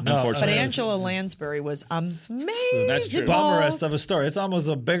great. No. unfortunately. But Angela Lansbury was amazing. That's true. Bummerest of a story. It's almost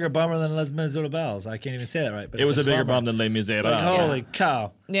a bigger bummer than Les Miserables. I can't even say that right. But It it's was a bigger bummer. bomb than Les Miserables. Like, holy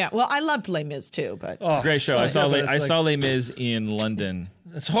cow! Yeah, well, I loved Les Mis too, but It's a great show. so I saw good, but it's saw Les Mis in London.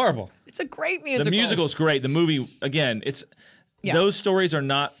 It's horrible. it's a great musical. The musical's great. The movie, again, it's Yeah. those stories are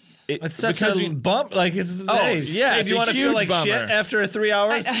not. It's such because a bump. Like it's hey, yeah, Hey, it's do you a want to feel huge like bummer. shit after 3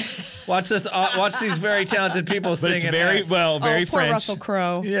 hours? Watch this. Watch these very talented people but sing. it's and very act. well, very poor French. Russell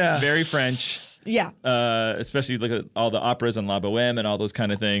Crowe. Yeah. Very French. Yeah. Especially look at all the operas and La Boheme and all those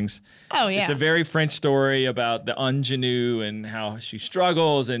kind of things. Oh, yeah. It's a very French story about the ingenue and how she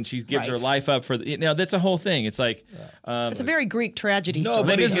struggles and she gives her Right. life up for the. That's a whole thing. It's like It's a very Greek tragedy No, story.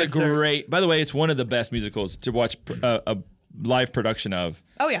 that is a gets their- great. By the way, it's one of the best musicals to watch a live production of.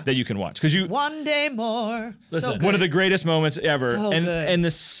 Oh, yeah. that you can watch because you. One day more. So Listen, good. One of the greatest moments ever, So and good. and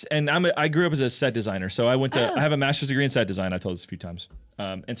this and I grew up as a set designer, so I went to I have a master's degree in set design. I told this a few times,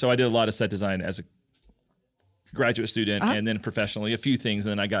 and so I did a lot of set design as a graduate student, and then professionally a few things,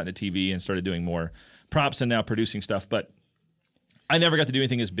 and then I got into TV and started doing more props and now producing stuff. But I never got to do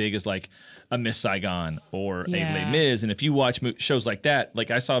anything as big as like a Miss Saigon or a Yeah. Les Mis. And if you watch shows like that,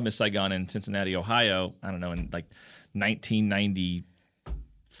 like I saw Miss Saigon in Cincinnati, Ohio, I don't know, in like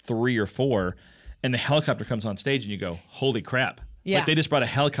 1993 or 4, and the helicopter comes on stage and you go, holy crap. Yeah. Like they just brought a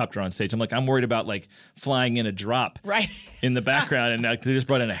helicopter on stage. I'm like, I'm worried about like flying in a drop Right. in the background, and they just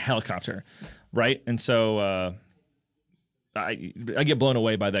brought in a helicopter, right? And so I get blown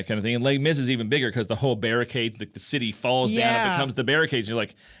away by that kind of thing. And Les Mis is even bigger because the whole barricade, the city falls down, Yeah. it becomes the barricades. You're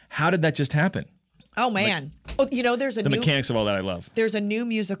like, how did that just happen? Oh man. There's a The new mechanics of all that I love. there's a new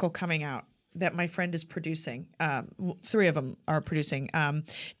musical coming out that my friend is producing. 3 of them are producing.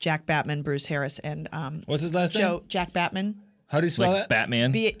 Jack Batman, Bruce Harris, and What's his last name? Jack Batman. How do you spell Like that?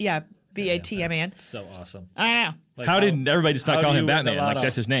 Batman. BATMAN. So awesome. I know. Like, How did everybody just not how call do him you win the Batman? Like lotto?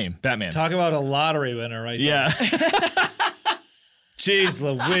 that's his name, Batman. Talk about a lottery winner right there. Yeah. Jeez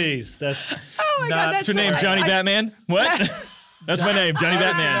Louise. That's Oh my God, not that's What's your name, so- Johnny I- Batman? What? That's my name, Johnny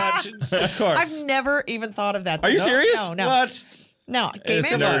Batman. Of course. I've never even thought of that. Are you No, serious? No. What? No. Gay It's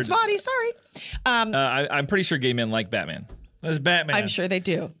man a wants nerd. body. Sorry. I'm pretty sure gay men like Batman, That's Batman. I'm sure they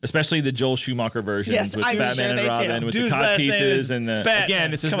do. especially the Joel Schumacher versions Yes, with I'm Batman sure and they do. Robin with Dude's the cod last name pieces is and the. Batman.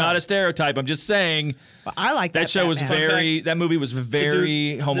 Again, this is Come not on. a stereotype. I'm just saying But I like that. that show was Batman. that movie was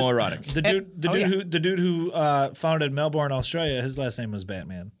very homoerotic. The dude yeah. who founded Melbourne, Australia, his last name was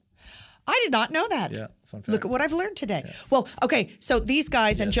Batman. I did not know that. Yeah, fun fact. Look at what I've learned today. Well, okay, so these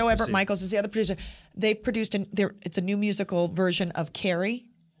guys and Joe Everett proceed. Michaels is the other producer. They've produced it's a new musical version of Carrie.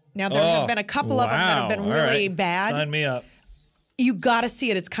 Now there have been a couple of them that have been wow, all really right. bad. Sign me up. You got to see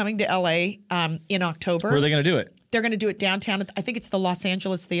it. It's coming to LA in October. Where are they going to do it? They're going to do it downtown. I think it's the Los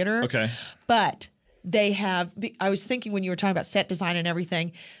Angeles Theater. Okay. But they have. I was thinking when you were talking about set design and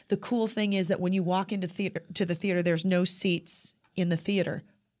everything. The cool thing is that when you walk into the theater, there's no seats in the theater.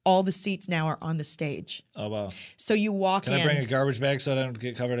 All the seats now are on the stage. Oh wow. So you walk Can in. I bring a garbage bag so I don't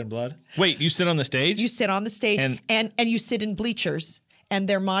get covered in blood? Wait, you sit on the stage? You sit on the stage and you sit in bleachers, and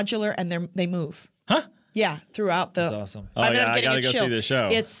they're modular and they move. Huh? Yeah, throughout the. That's awesome. Oh, I'm yeah, I getting gotta a go chill. see this show.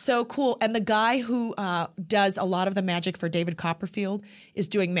 It's so cool, and the guy who does a lot of the magic for David Copperfield is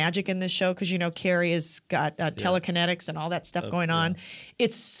doing magic in this show because Carrie has got telekinetics and all that stuff going on.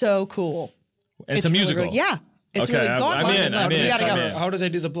 It's so cool. And it's a really, musical. really- yeah, it's Okay, really I'm gone. in, I'm You in, gotta I'm go. in. How do they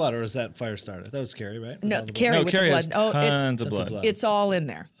do the blood, or is that Firestarter? That was scary, right? With No, all the blood? Carrie No, with Carrie the has blood. tons of Tons of blood. blood. It's all in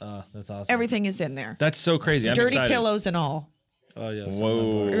there. That's awesome. Everything is in there. That's so crazy. I'm Dirty excited. pillows and all. Oh yes.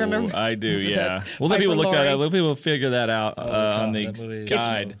 Whoa, Remember- I do, yeah. that We'll let people Piper look that Laurie? up. Let people figure that out on the that movie is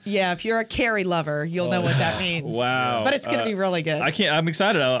guide. Yeah, if you're a Carrie lover, you'll know what that means. Wow. But it's going to be really good. I'm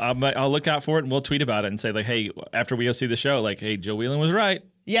excited. I'll look out for it and we'll tweet about it and say like, hey, after we go see the show, like, hey, Joe Whelan was right.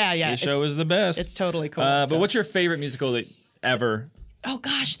 yeah. The show it's- is the best. It's totally cool. But so- what's your favorite musical that ever? Oh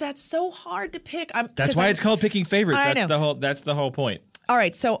gosh, that's so hard to pick. That's why it's called picking favorites. I That's know. the whole point. All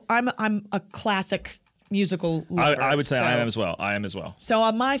right, so I'm a classic musical lover. I would say so, I am as well. I am as well. So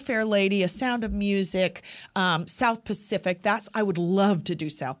on My Fair Lady, A Sound of Music, South Pacific. I would love to do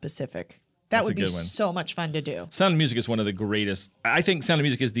South Pacific. That That's would a be good one. so much fun to do. Sound of Music is one of the greatest. I think Sound of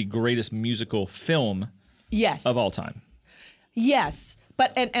Music is the greatest musical film Yes. of all time. Yes,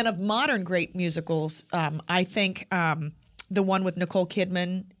 but and of modern great musicals, I think the one with Nicole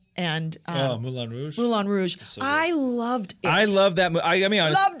Kidman and Moulin Rouge. Moulin Rouge. I loved it. I love that movie. I mean,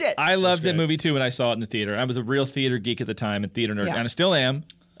 honest, Loved it. I loved that movie too when I saw it in the theater. I was a real theater geek at the time and theater nerd, Yeah. and I still am.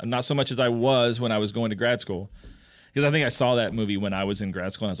 I'm not so much as I was when I was going to grad school. Because I think I saw that movie when I was in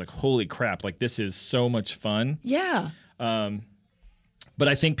grad school, and I was like, "Holy crap! Like this is so much fun." Yeah. But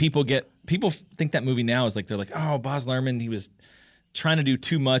I think people think that movie now is like they're like, "Oh, Baz Luhrmann, he was trying to do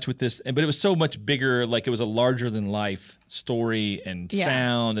too much with this," but it was so much bigger. Like it was a larger than life story and Yeah.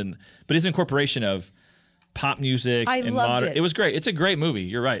 sound, but his incorporation of pop music I and loved modern. it. It was great. It's a great movie.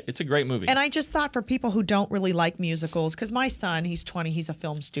 You're right. It's a great movie. And I just thought for people who don't really like musicals, because my son, he's 20, he's a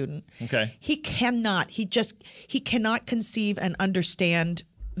film student. Okay. He cannot conceive and understand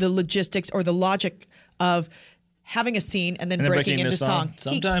the logistics or the logic of having a scene and then breaking into song.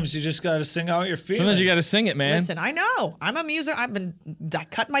 Sometimes you just got to sing out your feelings. Sometimes you got to sing it, man. Listen, I know. I'm a music. I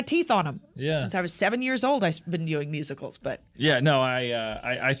cut my teeth on them. Yeah. Since I was 7 years old, I've been doing musicals, but Yeah, no,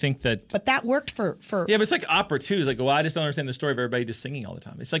 I think that. that worked for. Yeah, but it's like opera too. It's like, well, I just don't understand the story of everybody just singing all the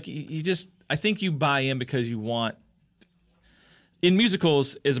time. It's like you just. I think you buy in because you want in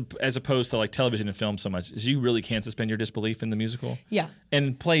musicals, as opposed to like television and film so much, is you really can't suspend your disbelief in the musical. Yeah.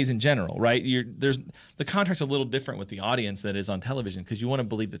 And plays in general, right? There's the contract's a little different with the audience that is on television because you want to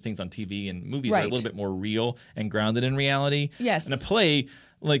believe that things on TV and movies are a Right. little bit more real and grounded in reality. Yes. And a play,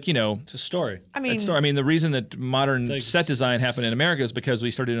 like, you know, It's a story. I mean, the reason that modern Like, set design happened in America is because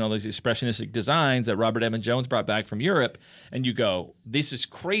we started doing all these expressionistic designs that Robert Edmund Jones brought back from Europe, and you go, this is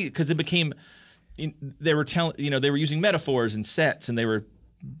crazy because it became. They were they were using metaphors and sets, and they were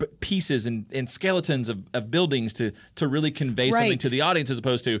pieces and skeletons of buildings to really convey something Right. to the audience, as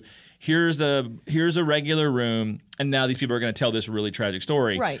opposed to here's a regular room, and now these people are going to tell this really tragic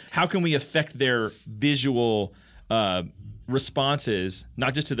story. Right. How can we affect their visual responses,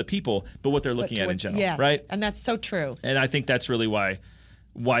 not just to the people, but what they're looking at in general? Yes, Right. and that's so true. And I think that's really why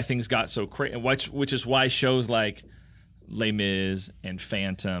things got so crazy, which is why shows like Les Mis and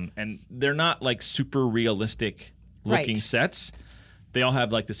Phantom, and they're not like super realistic looking Right. sets. They all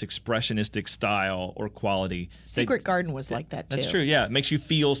have like this expressionistic style or quality. Secret Garden was like that too. That's true. Yeah, it makes you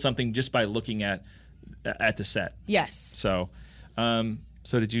feel something just by looking at the set. Yes. So,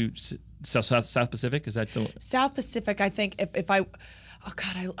 so did you South Pacific? Is that the? South Pacific, I think if I, oh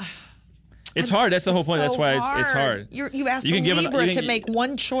God, It's hard. That's the whole it's point. That's so why it's hard. You asked You the can give Libra to make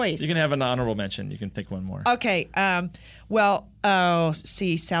one choice. You can have an honorable mention. You can think one more. Okay. South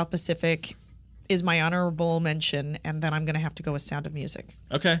Pacific is my honorable mention, and then I'm going to have to go with Sound of Music.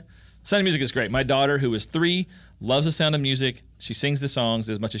 Okay. Sound of Music is great. My daughter, who is 3, loves the Sound of Music. She sings the songs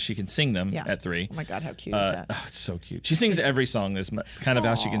as much as she can sing them Yeah. at 3. Oh my God, how cute is that? Oh, it's so cute. She sings every song. That's kind of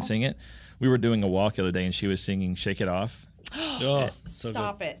how she can sing it. We were doing a walk the other day, and she was singing "Shake It Off." Oh, so good.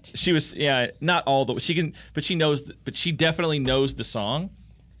 Stop it. She was, not all the she can, but she knows, but she definitely knows the song,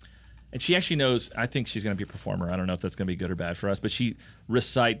 and she actually knows. I think she's going to be a performer. I don't know if that's going to be good or bad for us, but she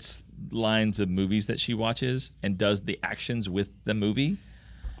recites lines of movies that she watches and does the actions with the movie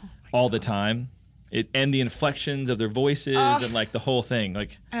all the time. And the inflections of their voices and like the whole thing.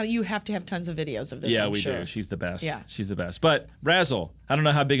 Like, You have to have tons of videos of this. yeah, I'm we sure. do. She's the best. Yeah. She's the best. But Razzle, I don't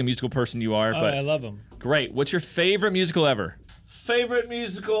know how big a musical person you are, Oh, but I love them. great. What's your favorite musical ever? Favorite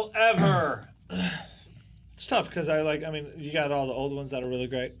musical ever? It's tough because you got all the old ones that are really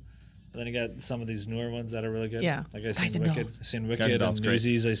great. And then you got some of these newer ones that are really good. Yeah. Like I've Guys seen and Wicked. Dolls. I've seen Guys Wicked and Dolls, and great.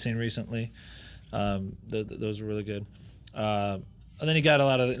 Newsies I've seen recently. Those are really good. And then you got a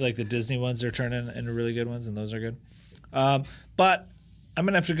lot of like the Disney ones they're turning into really good ones, and those are good. But I'm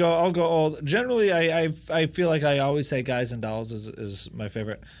gonna have to go. I'll go old. Generally, I feel like I always say Guys and Dolls is my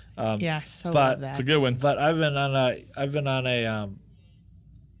favorite. Yeah, so but love that. It's a good one. But I've been on a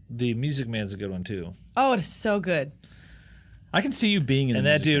The Music Man's a good one too. Oh, it is so good. I can see you being in And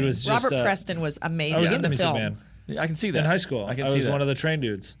the that Music dude Man. was just Robert Preston was amazing I was in the Music film. Man I can see that in high school. I can I see was that. one of the train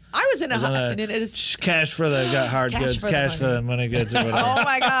dudes. I was in a. on It is. Cash for the hard Cash goods, for the cash for money. the money goods. Or whatever. Oh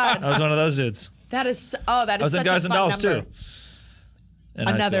my I God, was one of those dudes. that is. Oh, that I is was in such Guys a and fun Dolls number. too. in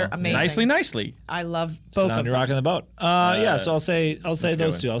high Another school. amazing. Nicely. I love So both now of you're them. rocking the boat. Yeah, so I'll say a good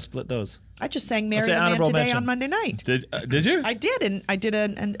those one. two. I'll split those. I just sang "Marry say the Man" honorable today mention. on Monday night. Did you? I did, and I did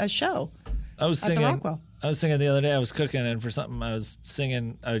a show. I was At the singing. Rockwell. I was singing the other day. I was cooking, and for something, I was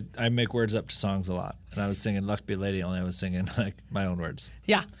singing. I make words up to songs a lot, and I was singing "Luck Be Lady." Only I was singing like my own words.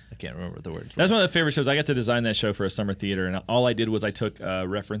 Yeah. I can't remember what the words. were. That's one of the favorite shows. I got to design that show for a summer theater, and all I did was I took a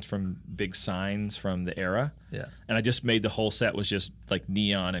reference from big signs from the era. Yeah. And I just made the whole set was just like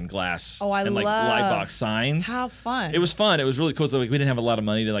neon and glass. Oh, I and like love- light box signs. How fun. It was fun. It was really cool. So like we didn't have a lot of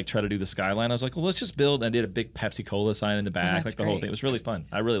money to like try to do the skyline. I was like, well, let's just build. And I did a big Pepsi Cola sign in the back, that's like the whole great. thing. It was really fun.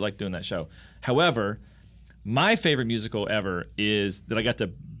 I really liked doing that show. However, my favorite musical ever is that I got to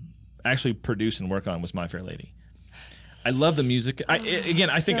actually produce and work on was My Fair Lady. I love the music. I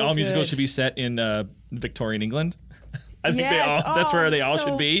think so all musicals good. should be set in Victorian England. I think Yes. that's where they all so-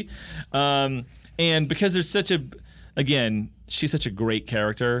 should be. And because there's such a, again, she's such a great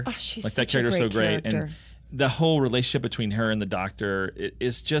character. Oh, she's like that such a character's so great great, and character. the whole relationship between her and the doctor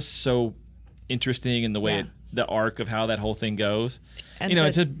is just so interesting in the way Yeah. the arc of how that whole thing goes. And You know,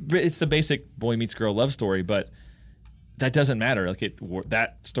 the- it's the basic boy meets girl love story, but that doesn't matter. Like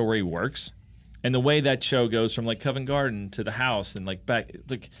that story works, and the way that show goes from like Covent Garden to the house and like back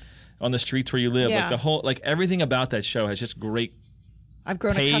like on the streets where you live, Yeah. like the whole like everything about that show has just great I've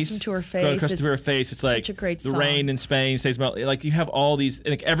grown pace. accustomed to her face. Grown accustomed to her face. It's like such a great the song. rain in Spain stays melting. Like you have all these,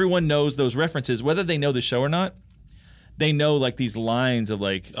 like everyone knows those references, whether they know the show or not. They know like these lines of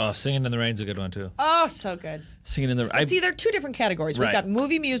like Oh, "Singing in the Rain's" a good one too. Oh, so good. singing in the. See, there are two different categories. We've Right. got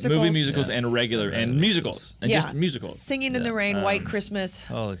movie musicals. movie musicals and regular and musicals and just musicals. Singing in the Rain, White Christmas.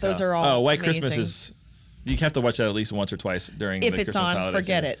 Holy Those cow. are all Oh, White amazing. Christmas is. You have to watch that at least once or twice during If the it's Christmas on, holiday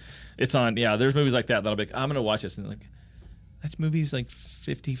forget season. it. It's on. Yeah, there's movies like that that'll be like, I'm gonna watch this and like, that movie's like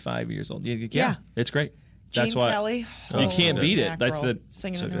 55 years old. Yeah, Yeah. it's great. Gene That's why Kelly. you can't beat it. That's mackerel, the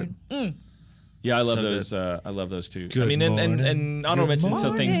singing so in the good. rain. Yeah, I love So those. I love those too. Good I mean, and honorable mentions,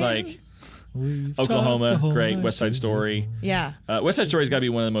 so things like Oklahoma, great. West Side Story. Yeah. West Side Story's got to be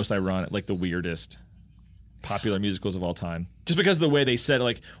one of the most ironic, like the weirdest popular musicals of all time. Just because of the way they said it,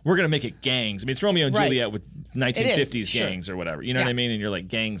 like, we're going to make it gangs. I mean, it's Romeo and Right. Juliet with 1950s sure. gangs or whatever. You know what Yeah. I mean? And you're like,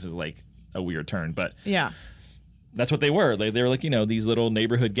 gangs is like a weird term. But Yeah. that's what they were. They were like, these little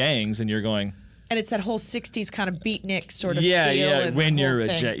neighborhood gangs. And you're going, And it's that whole 60s kind of beatnik sort of yeah, feel. yeah. and When the you're whole a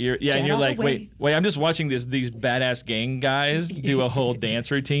thing. jet, and Jet you're all the like, way. wait. I'm just watching these badass gang guys do a whole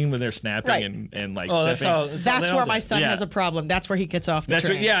dance routine when they're snapping Right. and like Oh, that's stepping. how. That's where my son Yeah. has a problem. That's where he gets off the That's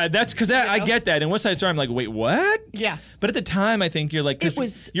train. what, yeah. That's because I know? get that. And West Side Story, I'm like, wait, what? Yeah. But at the time, I think you're like, 'cause It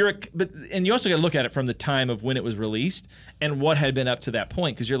was- and you also got to look at it from the time of when it was released and what had been up to that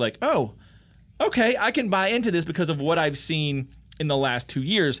point, because you're like, oh, okay, I can buy into this because of what I've seen in the last 2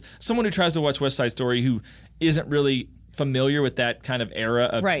 years. Someone who tries to watch West Side Story who isn't really familiar with that kind of era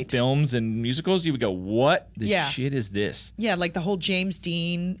of Right. films and musicals, you would go, what the Yeah. shit is this? Yeah, like the whole James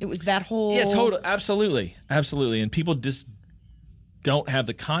Dean. It was that whole. Yeah, total, absolutely, and people just don't have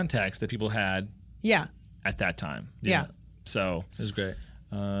the context that people had Yeah. at that time. Yeah. So It was great.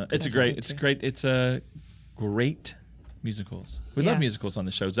 it's a great musicals. We Yeah. love musicals on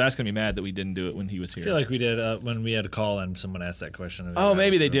the show. Zach's gonna be mad that we didn't do it when he was here. I feel like we did when we had a call and someone asked that question. oh,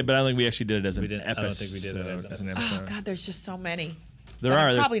 maybe they did, but I don't think we actually did it as an didn't- I episode. don't think we did it as an an Oh, episode. God, there's just so many. There that are.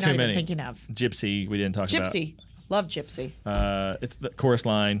 I'm There's probably too not many. even thinking of. Gypsy, we didn't talk Gypsy. Love Gypsy. about. It's the chorus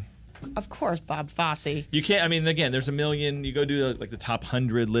line. Of course, Bob Fosse. You can't. I mean, again, there's a million. You go do the top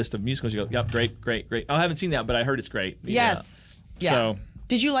 100 list of musicals. You go, yep, great. Oh, I haven't seen that, but I heard it's great. Yes. Yeah. So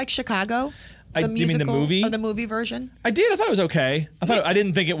Did you like Chicago? you mean the movie? Or the movie version? I did. I thought it was okay. I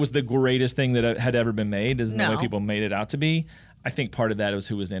didn't think it was the greatest thing that had ever been made. Isn't the No. way people made it out to be. I think part of that was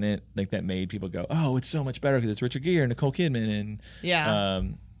who was in it. Like that made people go, "Oh, it's so much better because it's Richard Gere and Nicole Kidman and Yeah.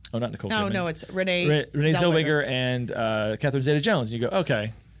 not Nicole No, Kidman. no, it's Renee Renee Zellweger and Catherine Zeta-Jones." And you go,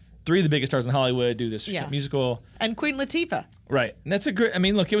 "Okay, three of the biggest stars in Hollywood do this Yeah. musical." And Queen Latifah. Right. And that's a great. I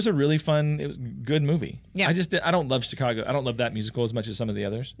mean, look, it was a really fun, it was a good movie. Yeah. I don't love Chicago. I don't love that musical as much as some of the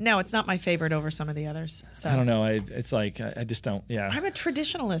others. No, it's not my favorite over some of the others. So I don't know. It's like I just don't. Yeah. I'm a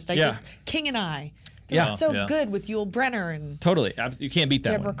traditionalist. Yeah. King and I. It Yeah. was so Yeah. good with Yul Brynner and Totally. You can't beat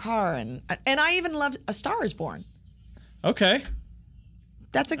that Deborah one. Carr and I even love A Star Is Born. Okay.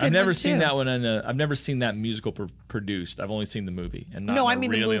 That's a good I've never one, seen too. that one. I've never seen that musical produced. I've only seen the movie. And not No, in I a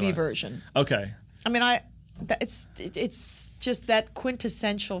mean the really movie long- version. Okay. I mean, it's just that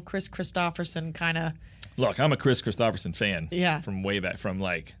quintessential Chris Christopherson kind of. Look, I'm a Chris Christopherson fan. Yeah. From way back, from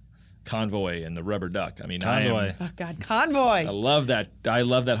like Convoy and the Rubber Duck. I mean, Convoy. Oh God, Convoy. I love that. I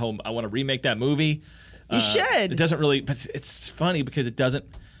love that whole. I want to remake that movie. You should. It doesn't really, but it's funny because it doesn't.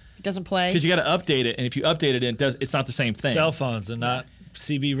 It doesn't play. Because you got to update it, and if you update it, it's not the same thing. Cell phones and not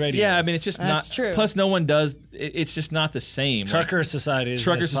CB radios. Yeah, I mean, it's just That's not. true. Plus, no one does. It's just not the same. Like, Trucker Society.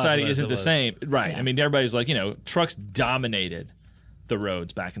 Trucker as Society popular as isn't it the was. same, right? Yeah. I mean, everybody's like, trucks dominated the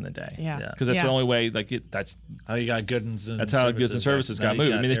roads back in the day. Yeah. because that's Yeah. the only way. Like that's How you got goods and how goods and services but now got you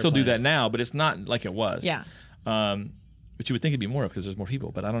moved. I mean, they still do that airplanes. now, but it's not like it was. Yeah. Which you would think it'd be more of because there's more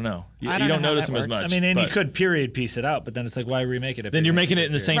people, but I don't know. You I don't, don't know how notice that them as works. much. I mean, and you but could period piece it out, but then it's like, why remake it? If Then you're making it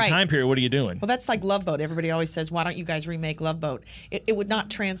in the same Right. time period. What are you doing? Well, that's like Love Boat. Everybody always says, "Why don't you guys remake Love Boat?" It would not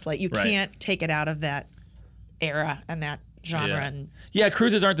translate. You Right. can't take it out of that era and that genre. Yeah. And Yeah,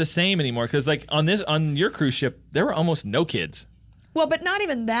 cruises aren't the same anymore because like on your cruise ship, there were almost no kids. well, but not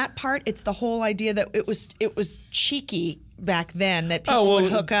even that part. It's the whole idea that it was cheeky back then that people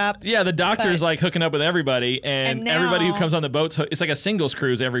would hook up. Yeah, the doctor's but- like hooking up with everybody, and now- everybody who comes on the boats, it's like a singles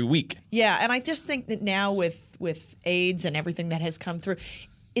cruise every week. Yeah, and I just think that now with AIDS and everything that has come through,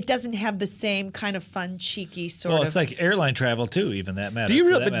 it doesn't have the same kind of fun, cheeky sort Well, of. it's like airline travel too. Even that matter. Do you for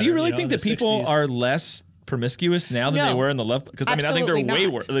really? that But do you matter, really know, think in that the people 60s. are less promiscuous now than they No. were in the love? Because I think Absolutely they're way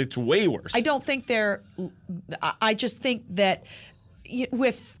not. worse. It's way worse. I don't think they're. I just think that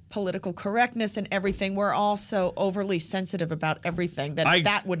with political correctness and everything, we're also overly sensitive about everything.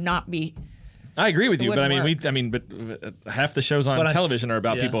 That would not be. I agree with you, but wouldn't but half the shows on But television are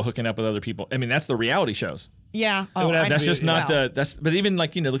about yeah. people hooking up with other people. I mean, that's the reality shows. Yeah, would have to That's be- just not well, but even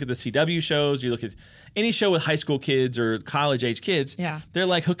like, look at the CW shows, you look at any show with high school kids or college age kids. Yeah. They're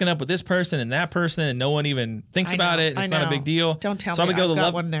like hooking up with this person and that person and no one even thinks I about know, it. And I it's not a know. big deal. Don't tell so me. I would go I've the got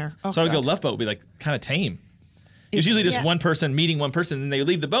love one there. Oh, so I would go God. Love Boat would be like kind of tame. It's usually just Yeah. one person meeting one person, and they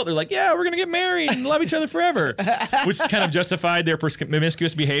leave the boat. They're like, "Yeah, we're gonna get married and love each other forever," which kind of justified their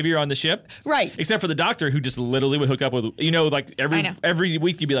promiscuous behavior on the ship, Right. Except for the doctor, who just literally would hook up with, like I know. every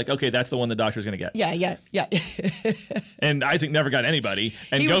week you'd be like, "Okay, that's the one the doctor's gonna get." Yeah. And Isaac never got anybody,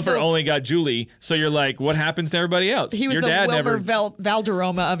 and He was Gopher the- only got Julie. So you're like, what happens to everybody else? He was your the dad Wilmer never.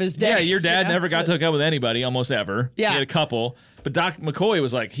 Valderrama of his day. Yeah, your dad you know? never got to hook up with anybody almost ever. Yeah. He had a couple. But Doc McCoy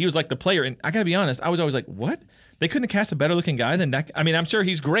was like the player. And I got to be honest, I was always like, what? They couldn't have cast a better looking guy than that. I mean, I'm sure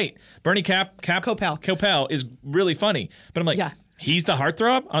he's great. Bernie Kopell is really funny. But I'm like, Yeah. he's the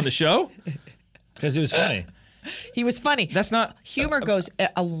heartthrob on the show? Because he was funny. He was funny. That's not. Humor goes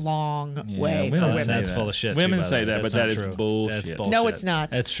a long way for women women. say That's that. full of shit. Women too, by say the way. that, That's but that not is true. bullshit. That's bullshit. No, it's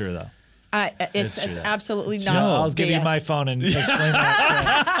not. That's true though. It's true, though. absolutely not. No, I'll give you BS. my phone and explain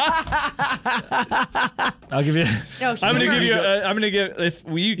that. I'll give you. No, I'm gonna humor- give you. I'm gonna give. If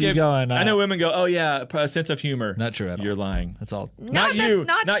you give. go and, I know women go, oh yeah, a sense of humor. Not true at all. You're lying. That's all. No, Not that's you.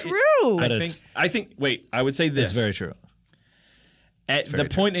 not Not- true. But I it's- think. I think. Wait. I would say this. It's very true. At the very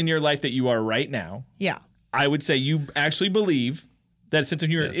true. point in your life that you are right now, Yeah. I would say you actually believe that sense of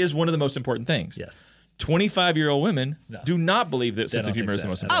humor Yes. is one of the most important things. Yes. 25-year-old women do not believe that sense don't of humor think is the that.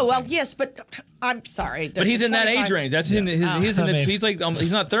 most Oh, important. Oh well, yes, but I'm sorry. But he's in that age range. That's in his, he's in I the, mean- he's like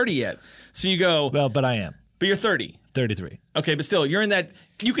he's not 30 yet. So you go, Well, but I am but you're 30. 33. Okay, but still, you're in that.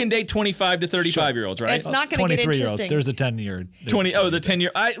 You can date 25 to 35-year-olds, right? It's not going to get 23-year-olds. interesting. There's a 10-year. 20. Oh, the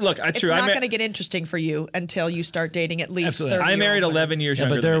 10-year. It's True. not going to get interesting for you until you start dating at least Absolutely. 30. I married 11 years Yeah,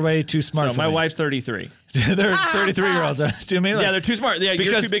 younger. but they're than me. way too smart. So for my me. wife's 33. They're 33-year-olds. Do you know what I mean? Like, Yeah, they're too smart. Yeah, you're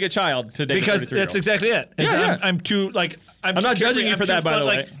Because- too big a child to date because a 33-year-old. that's exactly it. Is Yeah, that yeah. I'm too like. I'm not too judging carefree. you for I'm that, too by fun. the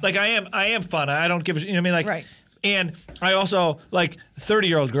way. Like I am fun. I don't give a. You know what I mean? Like Right. And I also like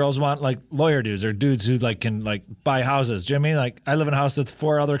 30-year-old girls want like lawyer dudes or dudes who like can like buy houses. Do you know what I mean? Like I live in a house with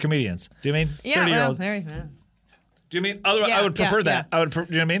 4 other comedians. Do you know what I mean? Yeah, well, 30-year-old. there you go. Do you know what I mean? Otherwise, Yeah, I would prefer yeah, that. yeah. I would. Do you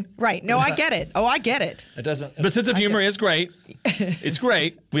know what I mean? Right. No, I get it. Oh, I get it. It doesn't. But sense of humor is great. It's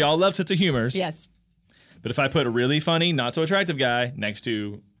great. We all love sense of humors. Yes. But if I put a really funny, not so attractive guy next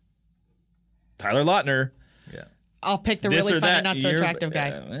to Tyler Lautner, Yeah. I'll pick the this really or funny, that, not so you're- attractive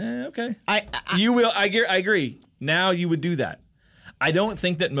guy. Okay. I You will. I agree. Now you would do that. I don't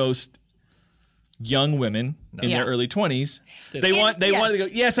think that most young women in Yeah. their early 20s they In- want to go.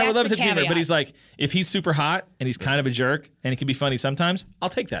 yes, Yes, I would that's love the sense of humor. But caveat. he's like, if he's super hot and he's kind of a jerk and he can be funny sometimes, I'll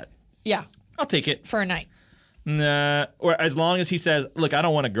take that. yeah, I'll take it. for a night. Nah, or as long as he says, "Look, I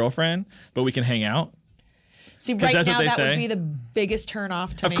don't want a girlfriend, but we can hang out." See, right that's what now they that say. would be the biggest turn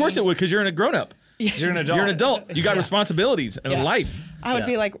off to me. Of course it would, because you're a grown up. You're an adult. You're an adult. You got responsibilities and a Yes. life. I would Yeah.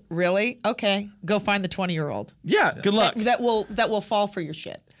 be like, really? Okay, go find the 20-year-old. Yeah. Good luck. That will fall for your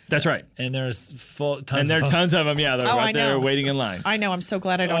shit. That's right. And there's tons. And there are of tons of them. Yeah, they're Oh, right I there know. waiting in line. I know. I'm so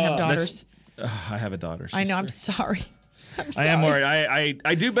glad I don't have daughters. I have a daughter. I know. I'm sister. sorry. I'm I sorry. am worried.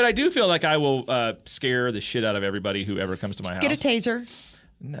 I do, but I do feel like I will scare the shit out of everybody who ever comes to my house. Get a taser.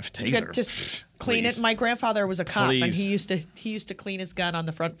 taser. Just clean Please. it. My grandfather was a cop, and Please. he used to clean his gun on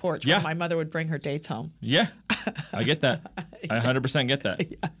the front porch Yeah. when my mother would bring her dates home. Yeah, I get that. I 100% get that.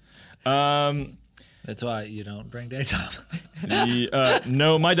 That's why you don't bring dates up.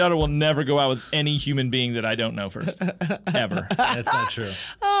 No, my daughter will never go out with any human being that I don't know first, ever. That's not true.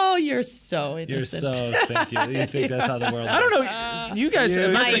 Oh, you're so You're innocent. so thank you. You think that's how the world? I don't know. You guys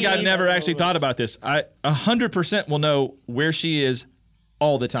must think I've never actually thought about this. I 100% will know where she is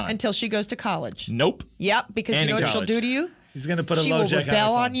all the time. Until she goes to college. Nope. Yep, because And you know in what she'll college. do to you? He's gonna put a She low will jack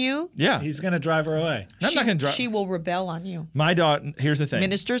rebel on, on you. Yeah. He's gonna drive her away. I'm not going to drive. She will rebel on you. My daughter. Here's the thing.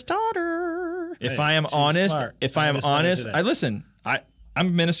 Minister's daughter. If Hey, I am she's honest, smart. if I am Just wanted honest, today. I listen. I'm a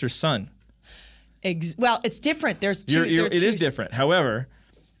minister's son. Well, it's different. There's two. It is different. However,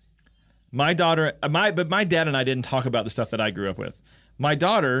 my daughter, but my dad and I didn't talk about the stuff that I grew up with. My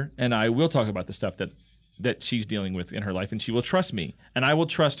daughter and I will talk about the stuff that she's dealing with in her life, and she will trust me, and I will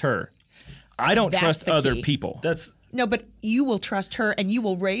trust her. I don't That's trust the other key. people. That's No, but you will trust her, and you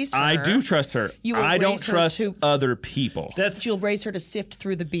will raise her. I do trust her. You will I don't raise her trust to- other people. You'll raise her to sift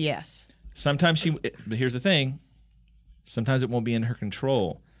through the BS. Sometimes but here's the thing. Sometimes it won't be in her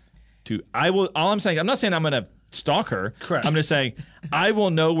control. All I'm saying, I'm not saying I'm going to stalk her. Correct. I'm going to say I will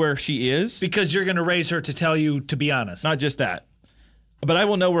know where she is. because you're gonna raise her to tell you to be honest. Not just that, but I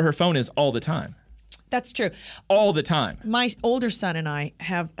will know where her phone is all the time. That's true. All the time. My older son and I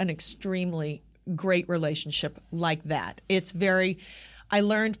have an extremely great relationship like that. I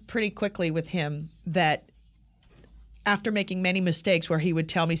learned pretty quickly with him that after making many mistakes where he would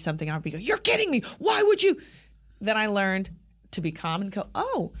tell me something, I'd be going, "You're kidding me. Why would you?" Then I learned to be calm and go,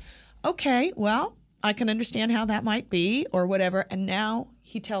 "Oh, okay, well, I can understand how that might be or whatever." And now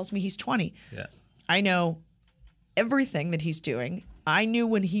he tells me he's 20. Yeah. I know everything that he's doing. I knew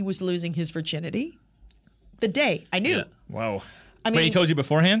when he was losing his virginity. The day I knew. Yeah. Wow. I Wait, he mean- told you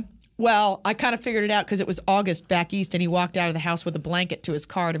beforehand? Well, I kind of figured it out because it was August back east, and he walked out of the house with a blanket to his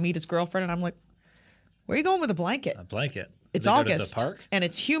car to meet his girlfriend, and I'm like, "Where are you going with a blanket?" A blanket. It's Did they go to August, the park? and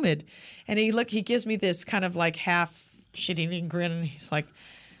it's humid, and he gives me this kind of like half shit-eating grin, and he's like,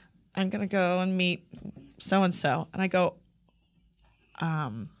 "I'm gonna go and meet so and so," and I go,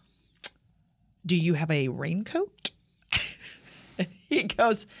 "Do you have a raincoat?" And he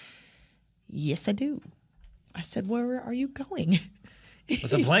goes, "Yes, I do." I said, "Where are you going?"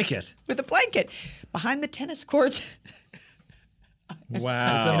 With a blanket. With a blanket behind the tennis courts.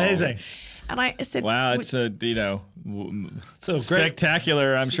 Wow. It's amazing. And I said, Wow, "We- it's a, So great.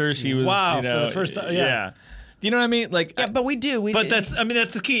 spectacular. I'm sure she was, Wow, you for know, the first time, yeah. You know what I mean? Like, yeah, but we do. But that's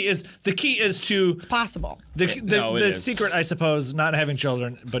the key is to it's possible. the No, it is. secret, I suppose, not having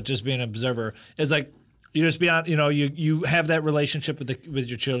children, but just being an observer is like you just be on, you have that relationship with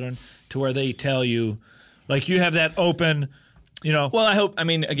your children to where they tell you, like you have that open, well, I hope I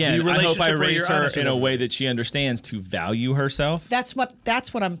The hope I relationship where raise you're her honest with in a them. way that she understands to value herself That's what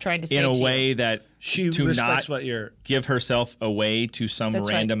I'm trying to say. in a to you. way that she to respects not what you're. give herself away to some That's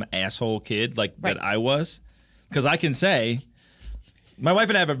right. random asshole kid like Right. that I was. Because I can say, my wife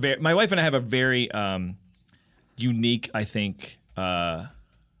and I have a very unique, I think,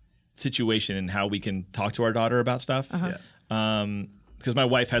 situation in how we can talk to our daughter about stuff. Because my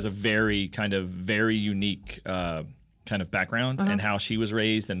wife has a very unique kind of background and how she was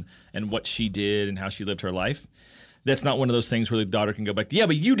raised and what she did and how she lived her life. That's not one of those things where the daughter can go back, yeah,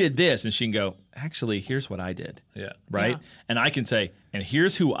 but you did this. And she can go, actually, here's what I did. Yeah. Right? Yeah. And I can say, and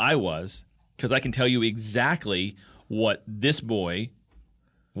here's who I was, because I can tell you exactly what this boy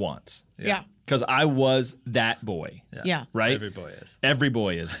wants. Yeah. Because I was that boy. Yeah. Right? Every boy is. Every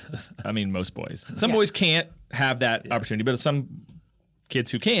boy is. I mean, most boys. Some boys can't have that opportunity, but some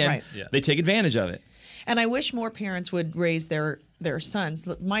kids who can, Right. Yeah. they take advantage of it. And I wish more parents would raise their sons.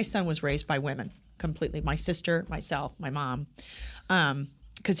 Look, my son was raised by women completely. My sister, myself, my mom.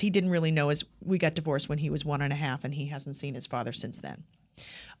 Because he didn't really know we got divorced when he was 1.5, and he hasn't seen his father since then.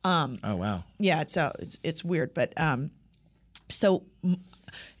 Oh, wow. Yeah, it's weird, but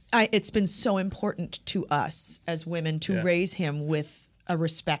it's been so important to us as women to raise him with a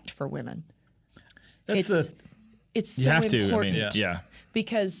respect for women. That's It's You so have to. important. I mean, yeah.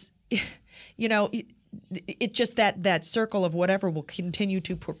 Because it just that circle of whatever will continue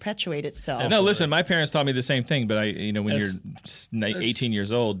to perpetuate itself. No, listen, my parents taught me the same thing, but when It's- you're 18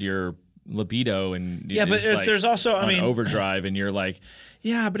 years old, your libido and Yeah, but is, like, there's also, I on mean- overdrive, and you're like,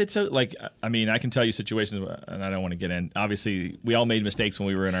 yeah, but it's so, like, I mean, I can tell you situations, and I don't want to get in. Obviously, we all made mistakes when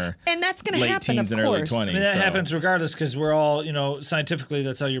we were in our And that's going to late happen, teens of and early course. 20s. I mean, that so- happens regardless because we're all, scientifically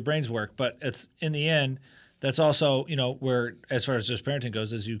that's how your brains work. But it's in the end, that's also, where as far as just parenting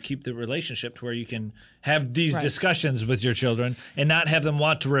goes, is you keep the relationship to where you can have these Right. discussions with your children and not have them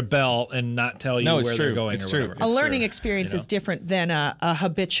want to rebel and not tell you No, it's where true. they're going It's or true. whatever. A It's learning true. experience is different than a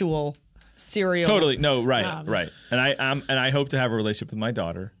habitual serial. Totally. No, right, right. And I hope to have a relationship with my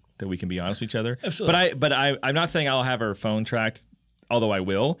daughter that we can be honest with each other. Absolutely. But I'm not saying I'll have her phone tracked, although I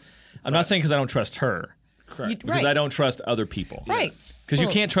will. I'm not saying because I don't trust her. Correct. Because Right. I don't trust other people. Right. Because you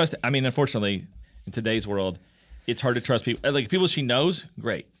Well- can't trust. I mean, unfortunately, in today's world, it's hard to trust people. Like people she knows,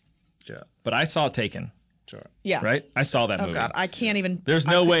 great. Yeah. But I saw Taken, Sure. Yeah. right? I saw that Oh movie. God, I can't even. There's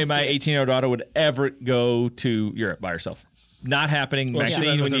I no way couldn't my see it. 18-year-old daughter would ever go to Europe by herself. Not happening. Well, she Maxine,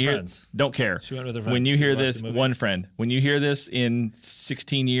 went with when you her hear, friends. don't care. She went with her When friend you to hear watch this, the movie. one friend. When you hear this in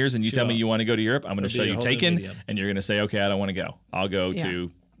 16 years, and you She tell me won't. you want to go to Europe, I'm going to It'll show be a you whole new Taken, medium. and you're going to say, okay, I don't want to go. I'll go Yeah.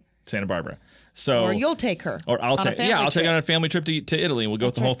 to Santa Barbara. So, Or you'll take her. or I'll on a take, family yeah, I'll take trip. her on a family trip to Italy, and we'll go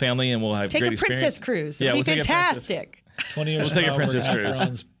with the whole family, and we'll have Take great a princess experience. cruise. Yeah, It'll we'll be take a princess. fantastic. 20 years We'll from take a now, princess we're cruise.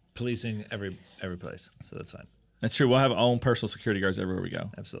 drones policing every place, so that's fine. That's true. We'll have our own personal security guards everywhere we go.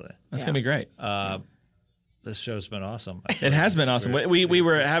 Absolutely. That's Yeah. going to be great. This show's been awesome. It has been awesome. We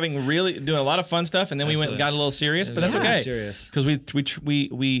were doing a lot of fun stuff, and then we went and Absolutely. got a little serious, but that's Yeah. okay. Serious. Because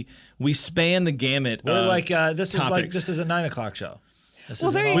we span the gamut. We're of like this topics. is a 9:00 show. This Well,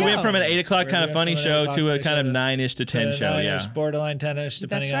 isn't there you all We go. went from an 8 o'clock We're kind of going funny from an show 8 o'clock to a funny kind of show 9-ish to 10 show. 9-ish, Yeah. borderline 10-ish,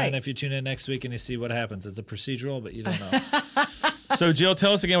 depending right. on if you tune in next week and you see what happens. It's a procedural, but you don't know. So Jill,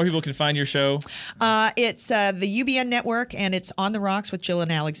 tell us again where people can find your show. It's the UBN network, and it's On the Rocks with Jill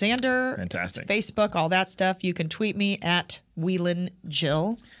and Alexander. Fantastic. It's Facebook, all that stuff. You can tweet me at Whelan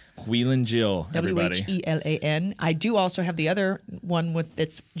Jill. Whelan Jill, everybody. WHELAN. I do also have the other one with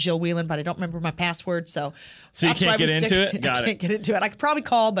it's Jill Whelan, but I don't remember my password, so So you that's can't why we get stick- into it? Got I it. can't get into it. I could probably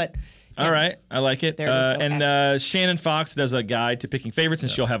call, but All right, I like it. There it is, so and Shannon Fox does a guide to picking favorites,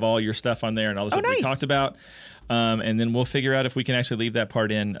 and she'll have all your stuff on there and all the stuff we nice. talked about. And then we'll figure out if we can actually leave that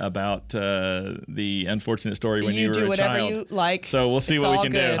part in about the unfortunate story when you were do a whatever child. you like. So we'll see It's what we all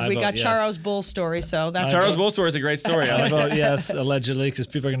can good. do. We got yes. Charo's bull story, so that's Charles good. Bull story is a great story. I I like it. vote yes, allegedly, because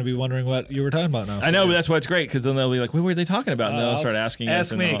people are going to be wondering what you were talking about now. I know, but that's why it's great, because then they'll be like, what were they talking about? And they'll start asking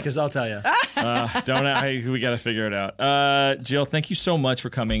us. Ask me, because I'll tell you. We got to figure it out. Jill, thank you so much for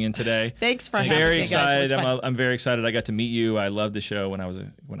coming in today. Thanks for having Very me, guys. It was excited. fun. I'm very excited. I got to meet you. I loved the show when I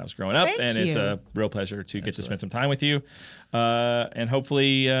was growing up, Thank and it's you. a real pleasure to get to spend some time with you. And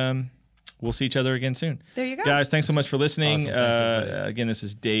hopefully, we'll see each other again soon. There you go. Guys. Thanks so much for listening. Awesome. Thanks, everybody. Again, this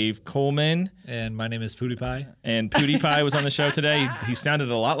is Dave Coleman, And my name is Pootie Pie. and PewDiePie was on the show today. He sounded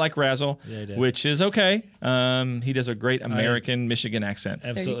a lot like Razzle, Yeah, he did. which is okay. He does a great American Michigan accent.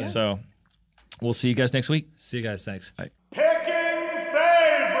 Absolutely. So we'll see you guys next week. See you guys. Thanks. Picking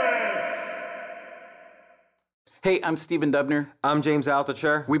favorites. Hey, I'm Stephen Dubner. I'm James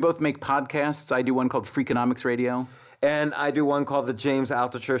Altucher, We both make podcasts. I do one called Freakonomics Radio. and I do one called The James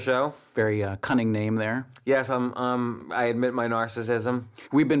Altucher Show. Very cunning name there. Yes, I admit my narcissism.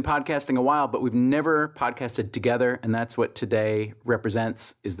 We've been podcasting a while, but we've never podcasted together, and that's what today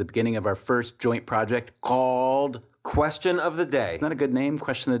represents, is the beginning of our first joint project called... Question of the day. Not a good name,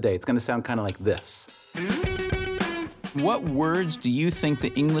 Question of the Day. It's going to sound kind of like this. What words do you think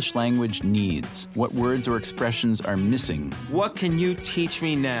the English language needs? What words or expressions are missing? What can you teach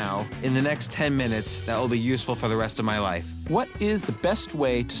me now in the next 10 minutes that will be useful for the rest of my life? What is the best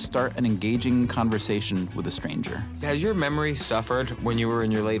way to start an engaging conversation with a stranger? Has your memory suffered when you were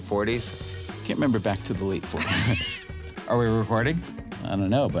in your late 40s? Can't remember back to the late 40s. Are we recording? I don't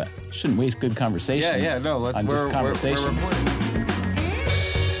know, but shouldn't waste good conversation on just conversation. We're recording.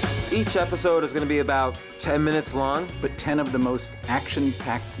 Each episode is going to be about 10 minutes long. But 10 of the most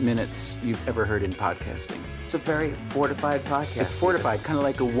action-packed minutes you've ever heard in podcasting. It's a very fortified podcast. It's fortified, kind of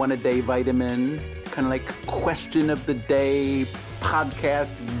like a one-a-day vitamin, kind of like question of the day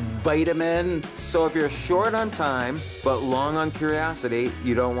podcast vitamin. So if you're short on time, but long on curiosity,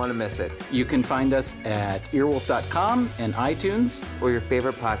 you don't want to miss it. You can find us at earwolf.com and iTunes. Or your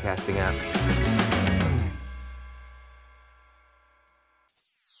favorite podcasting app.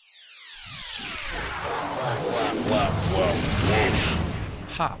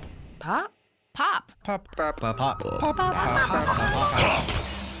 Pop. Pop? Pop.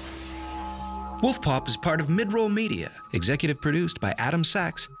 Wolf Pop is part of Midroll Media, executive produced by Adam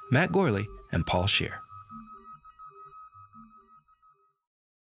Sachs, Matt Gorley, and Paul Scheer.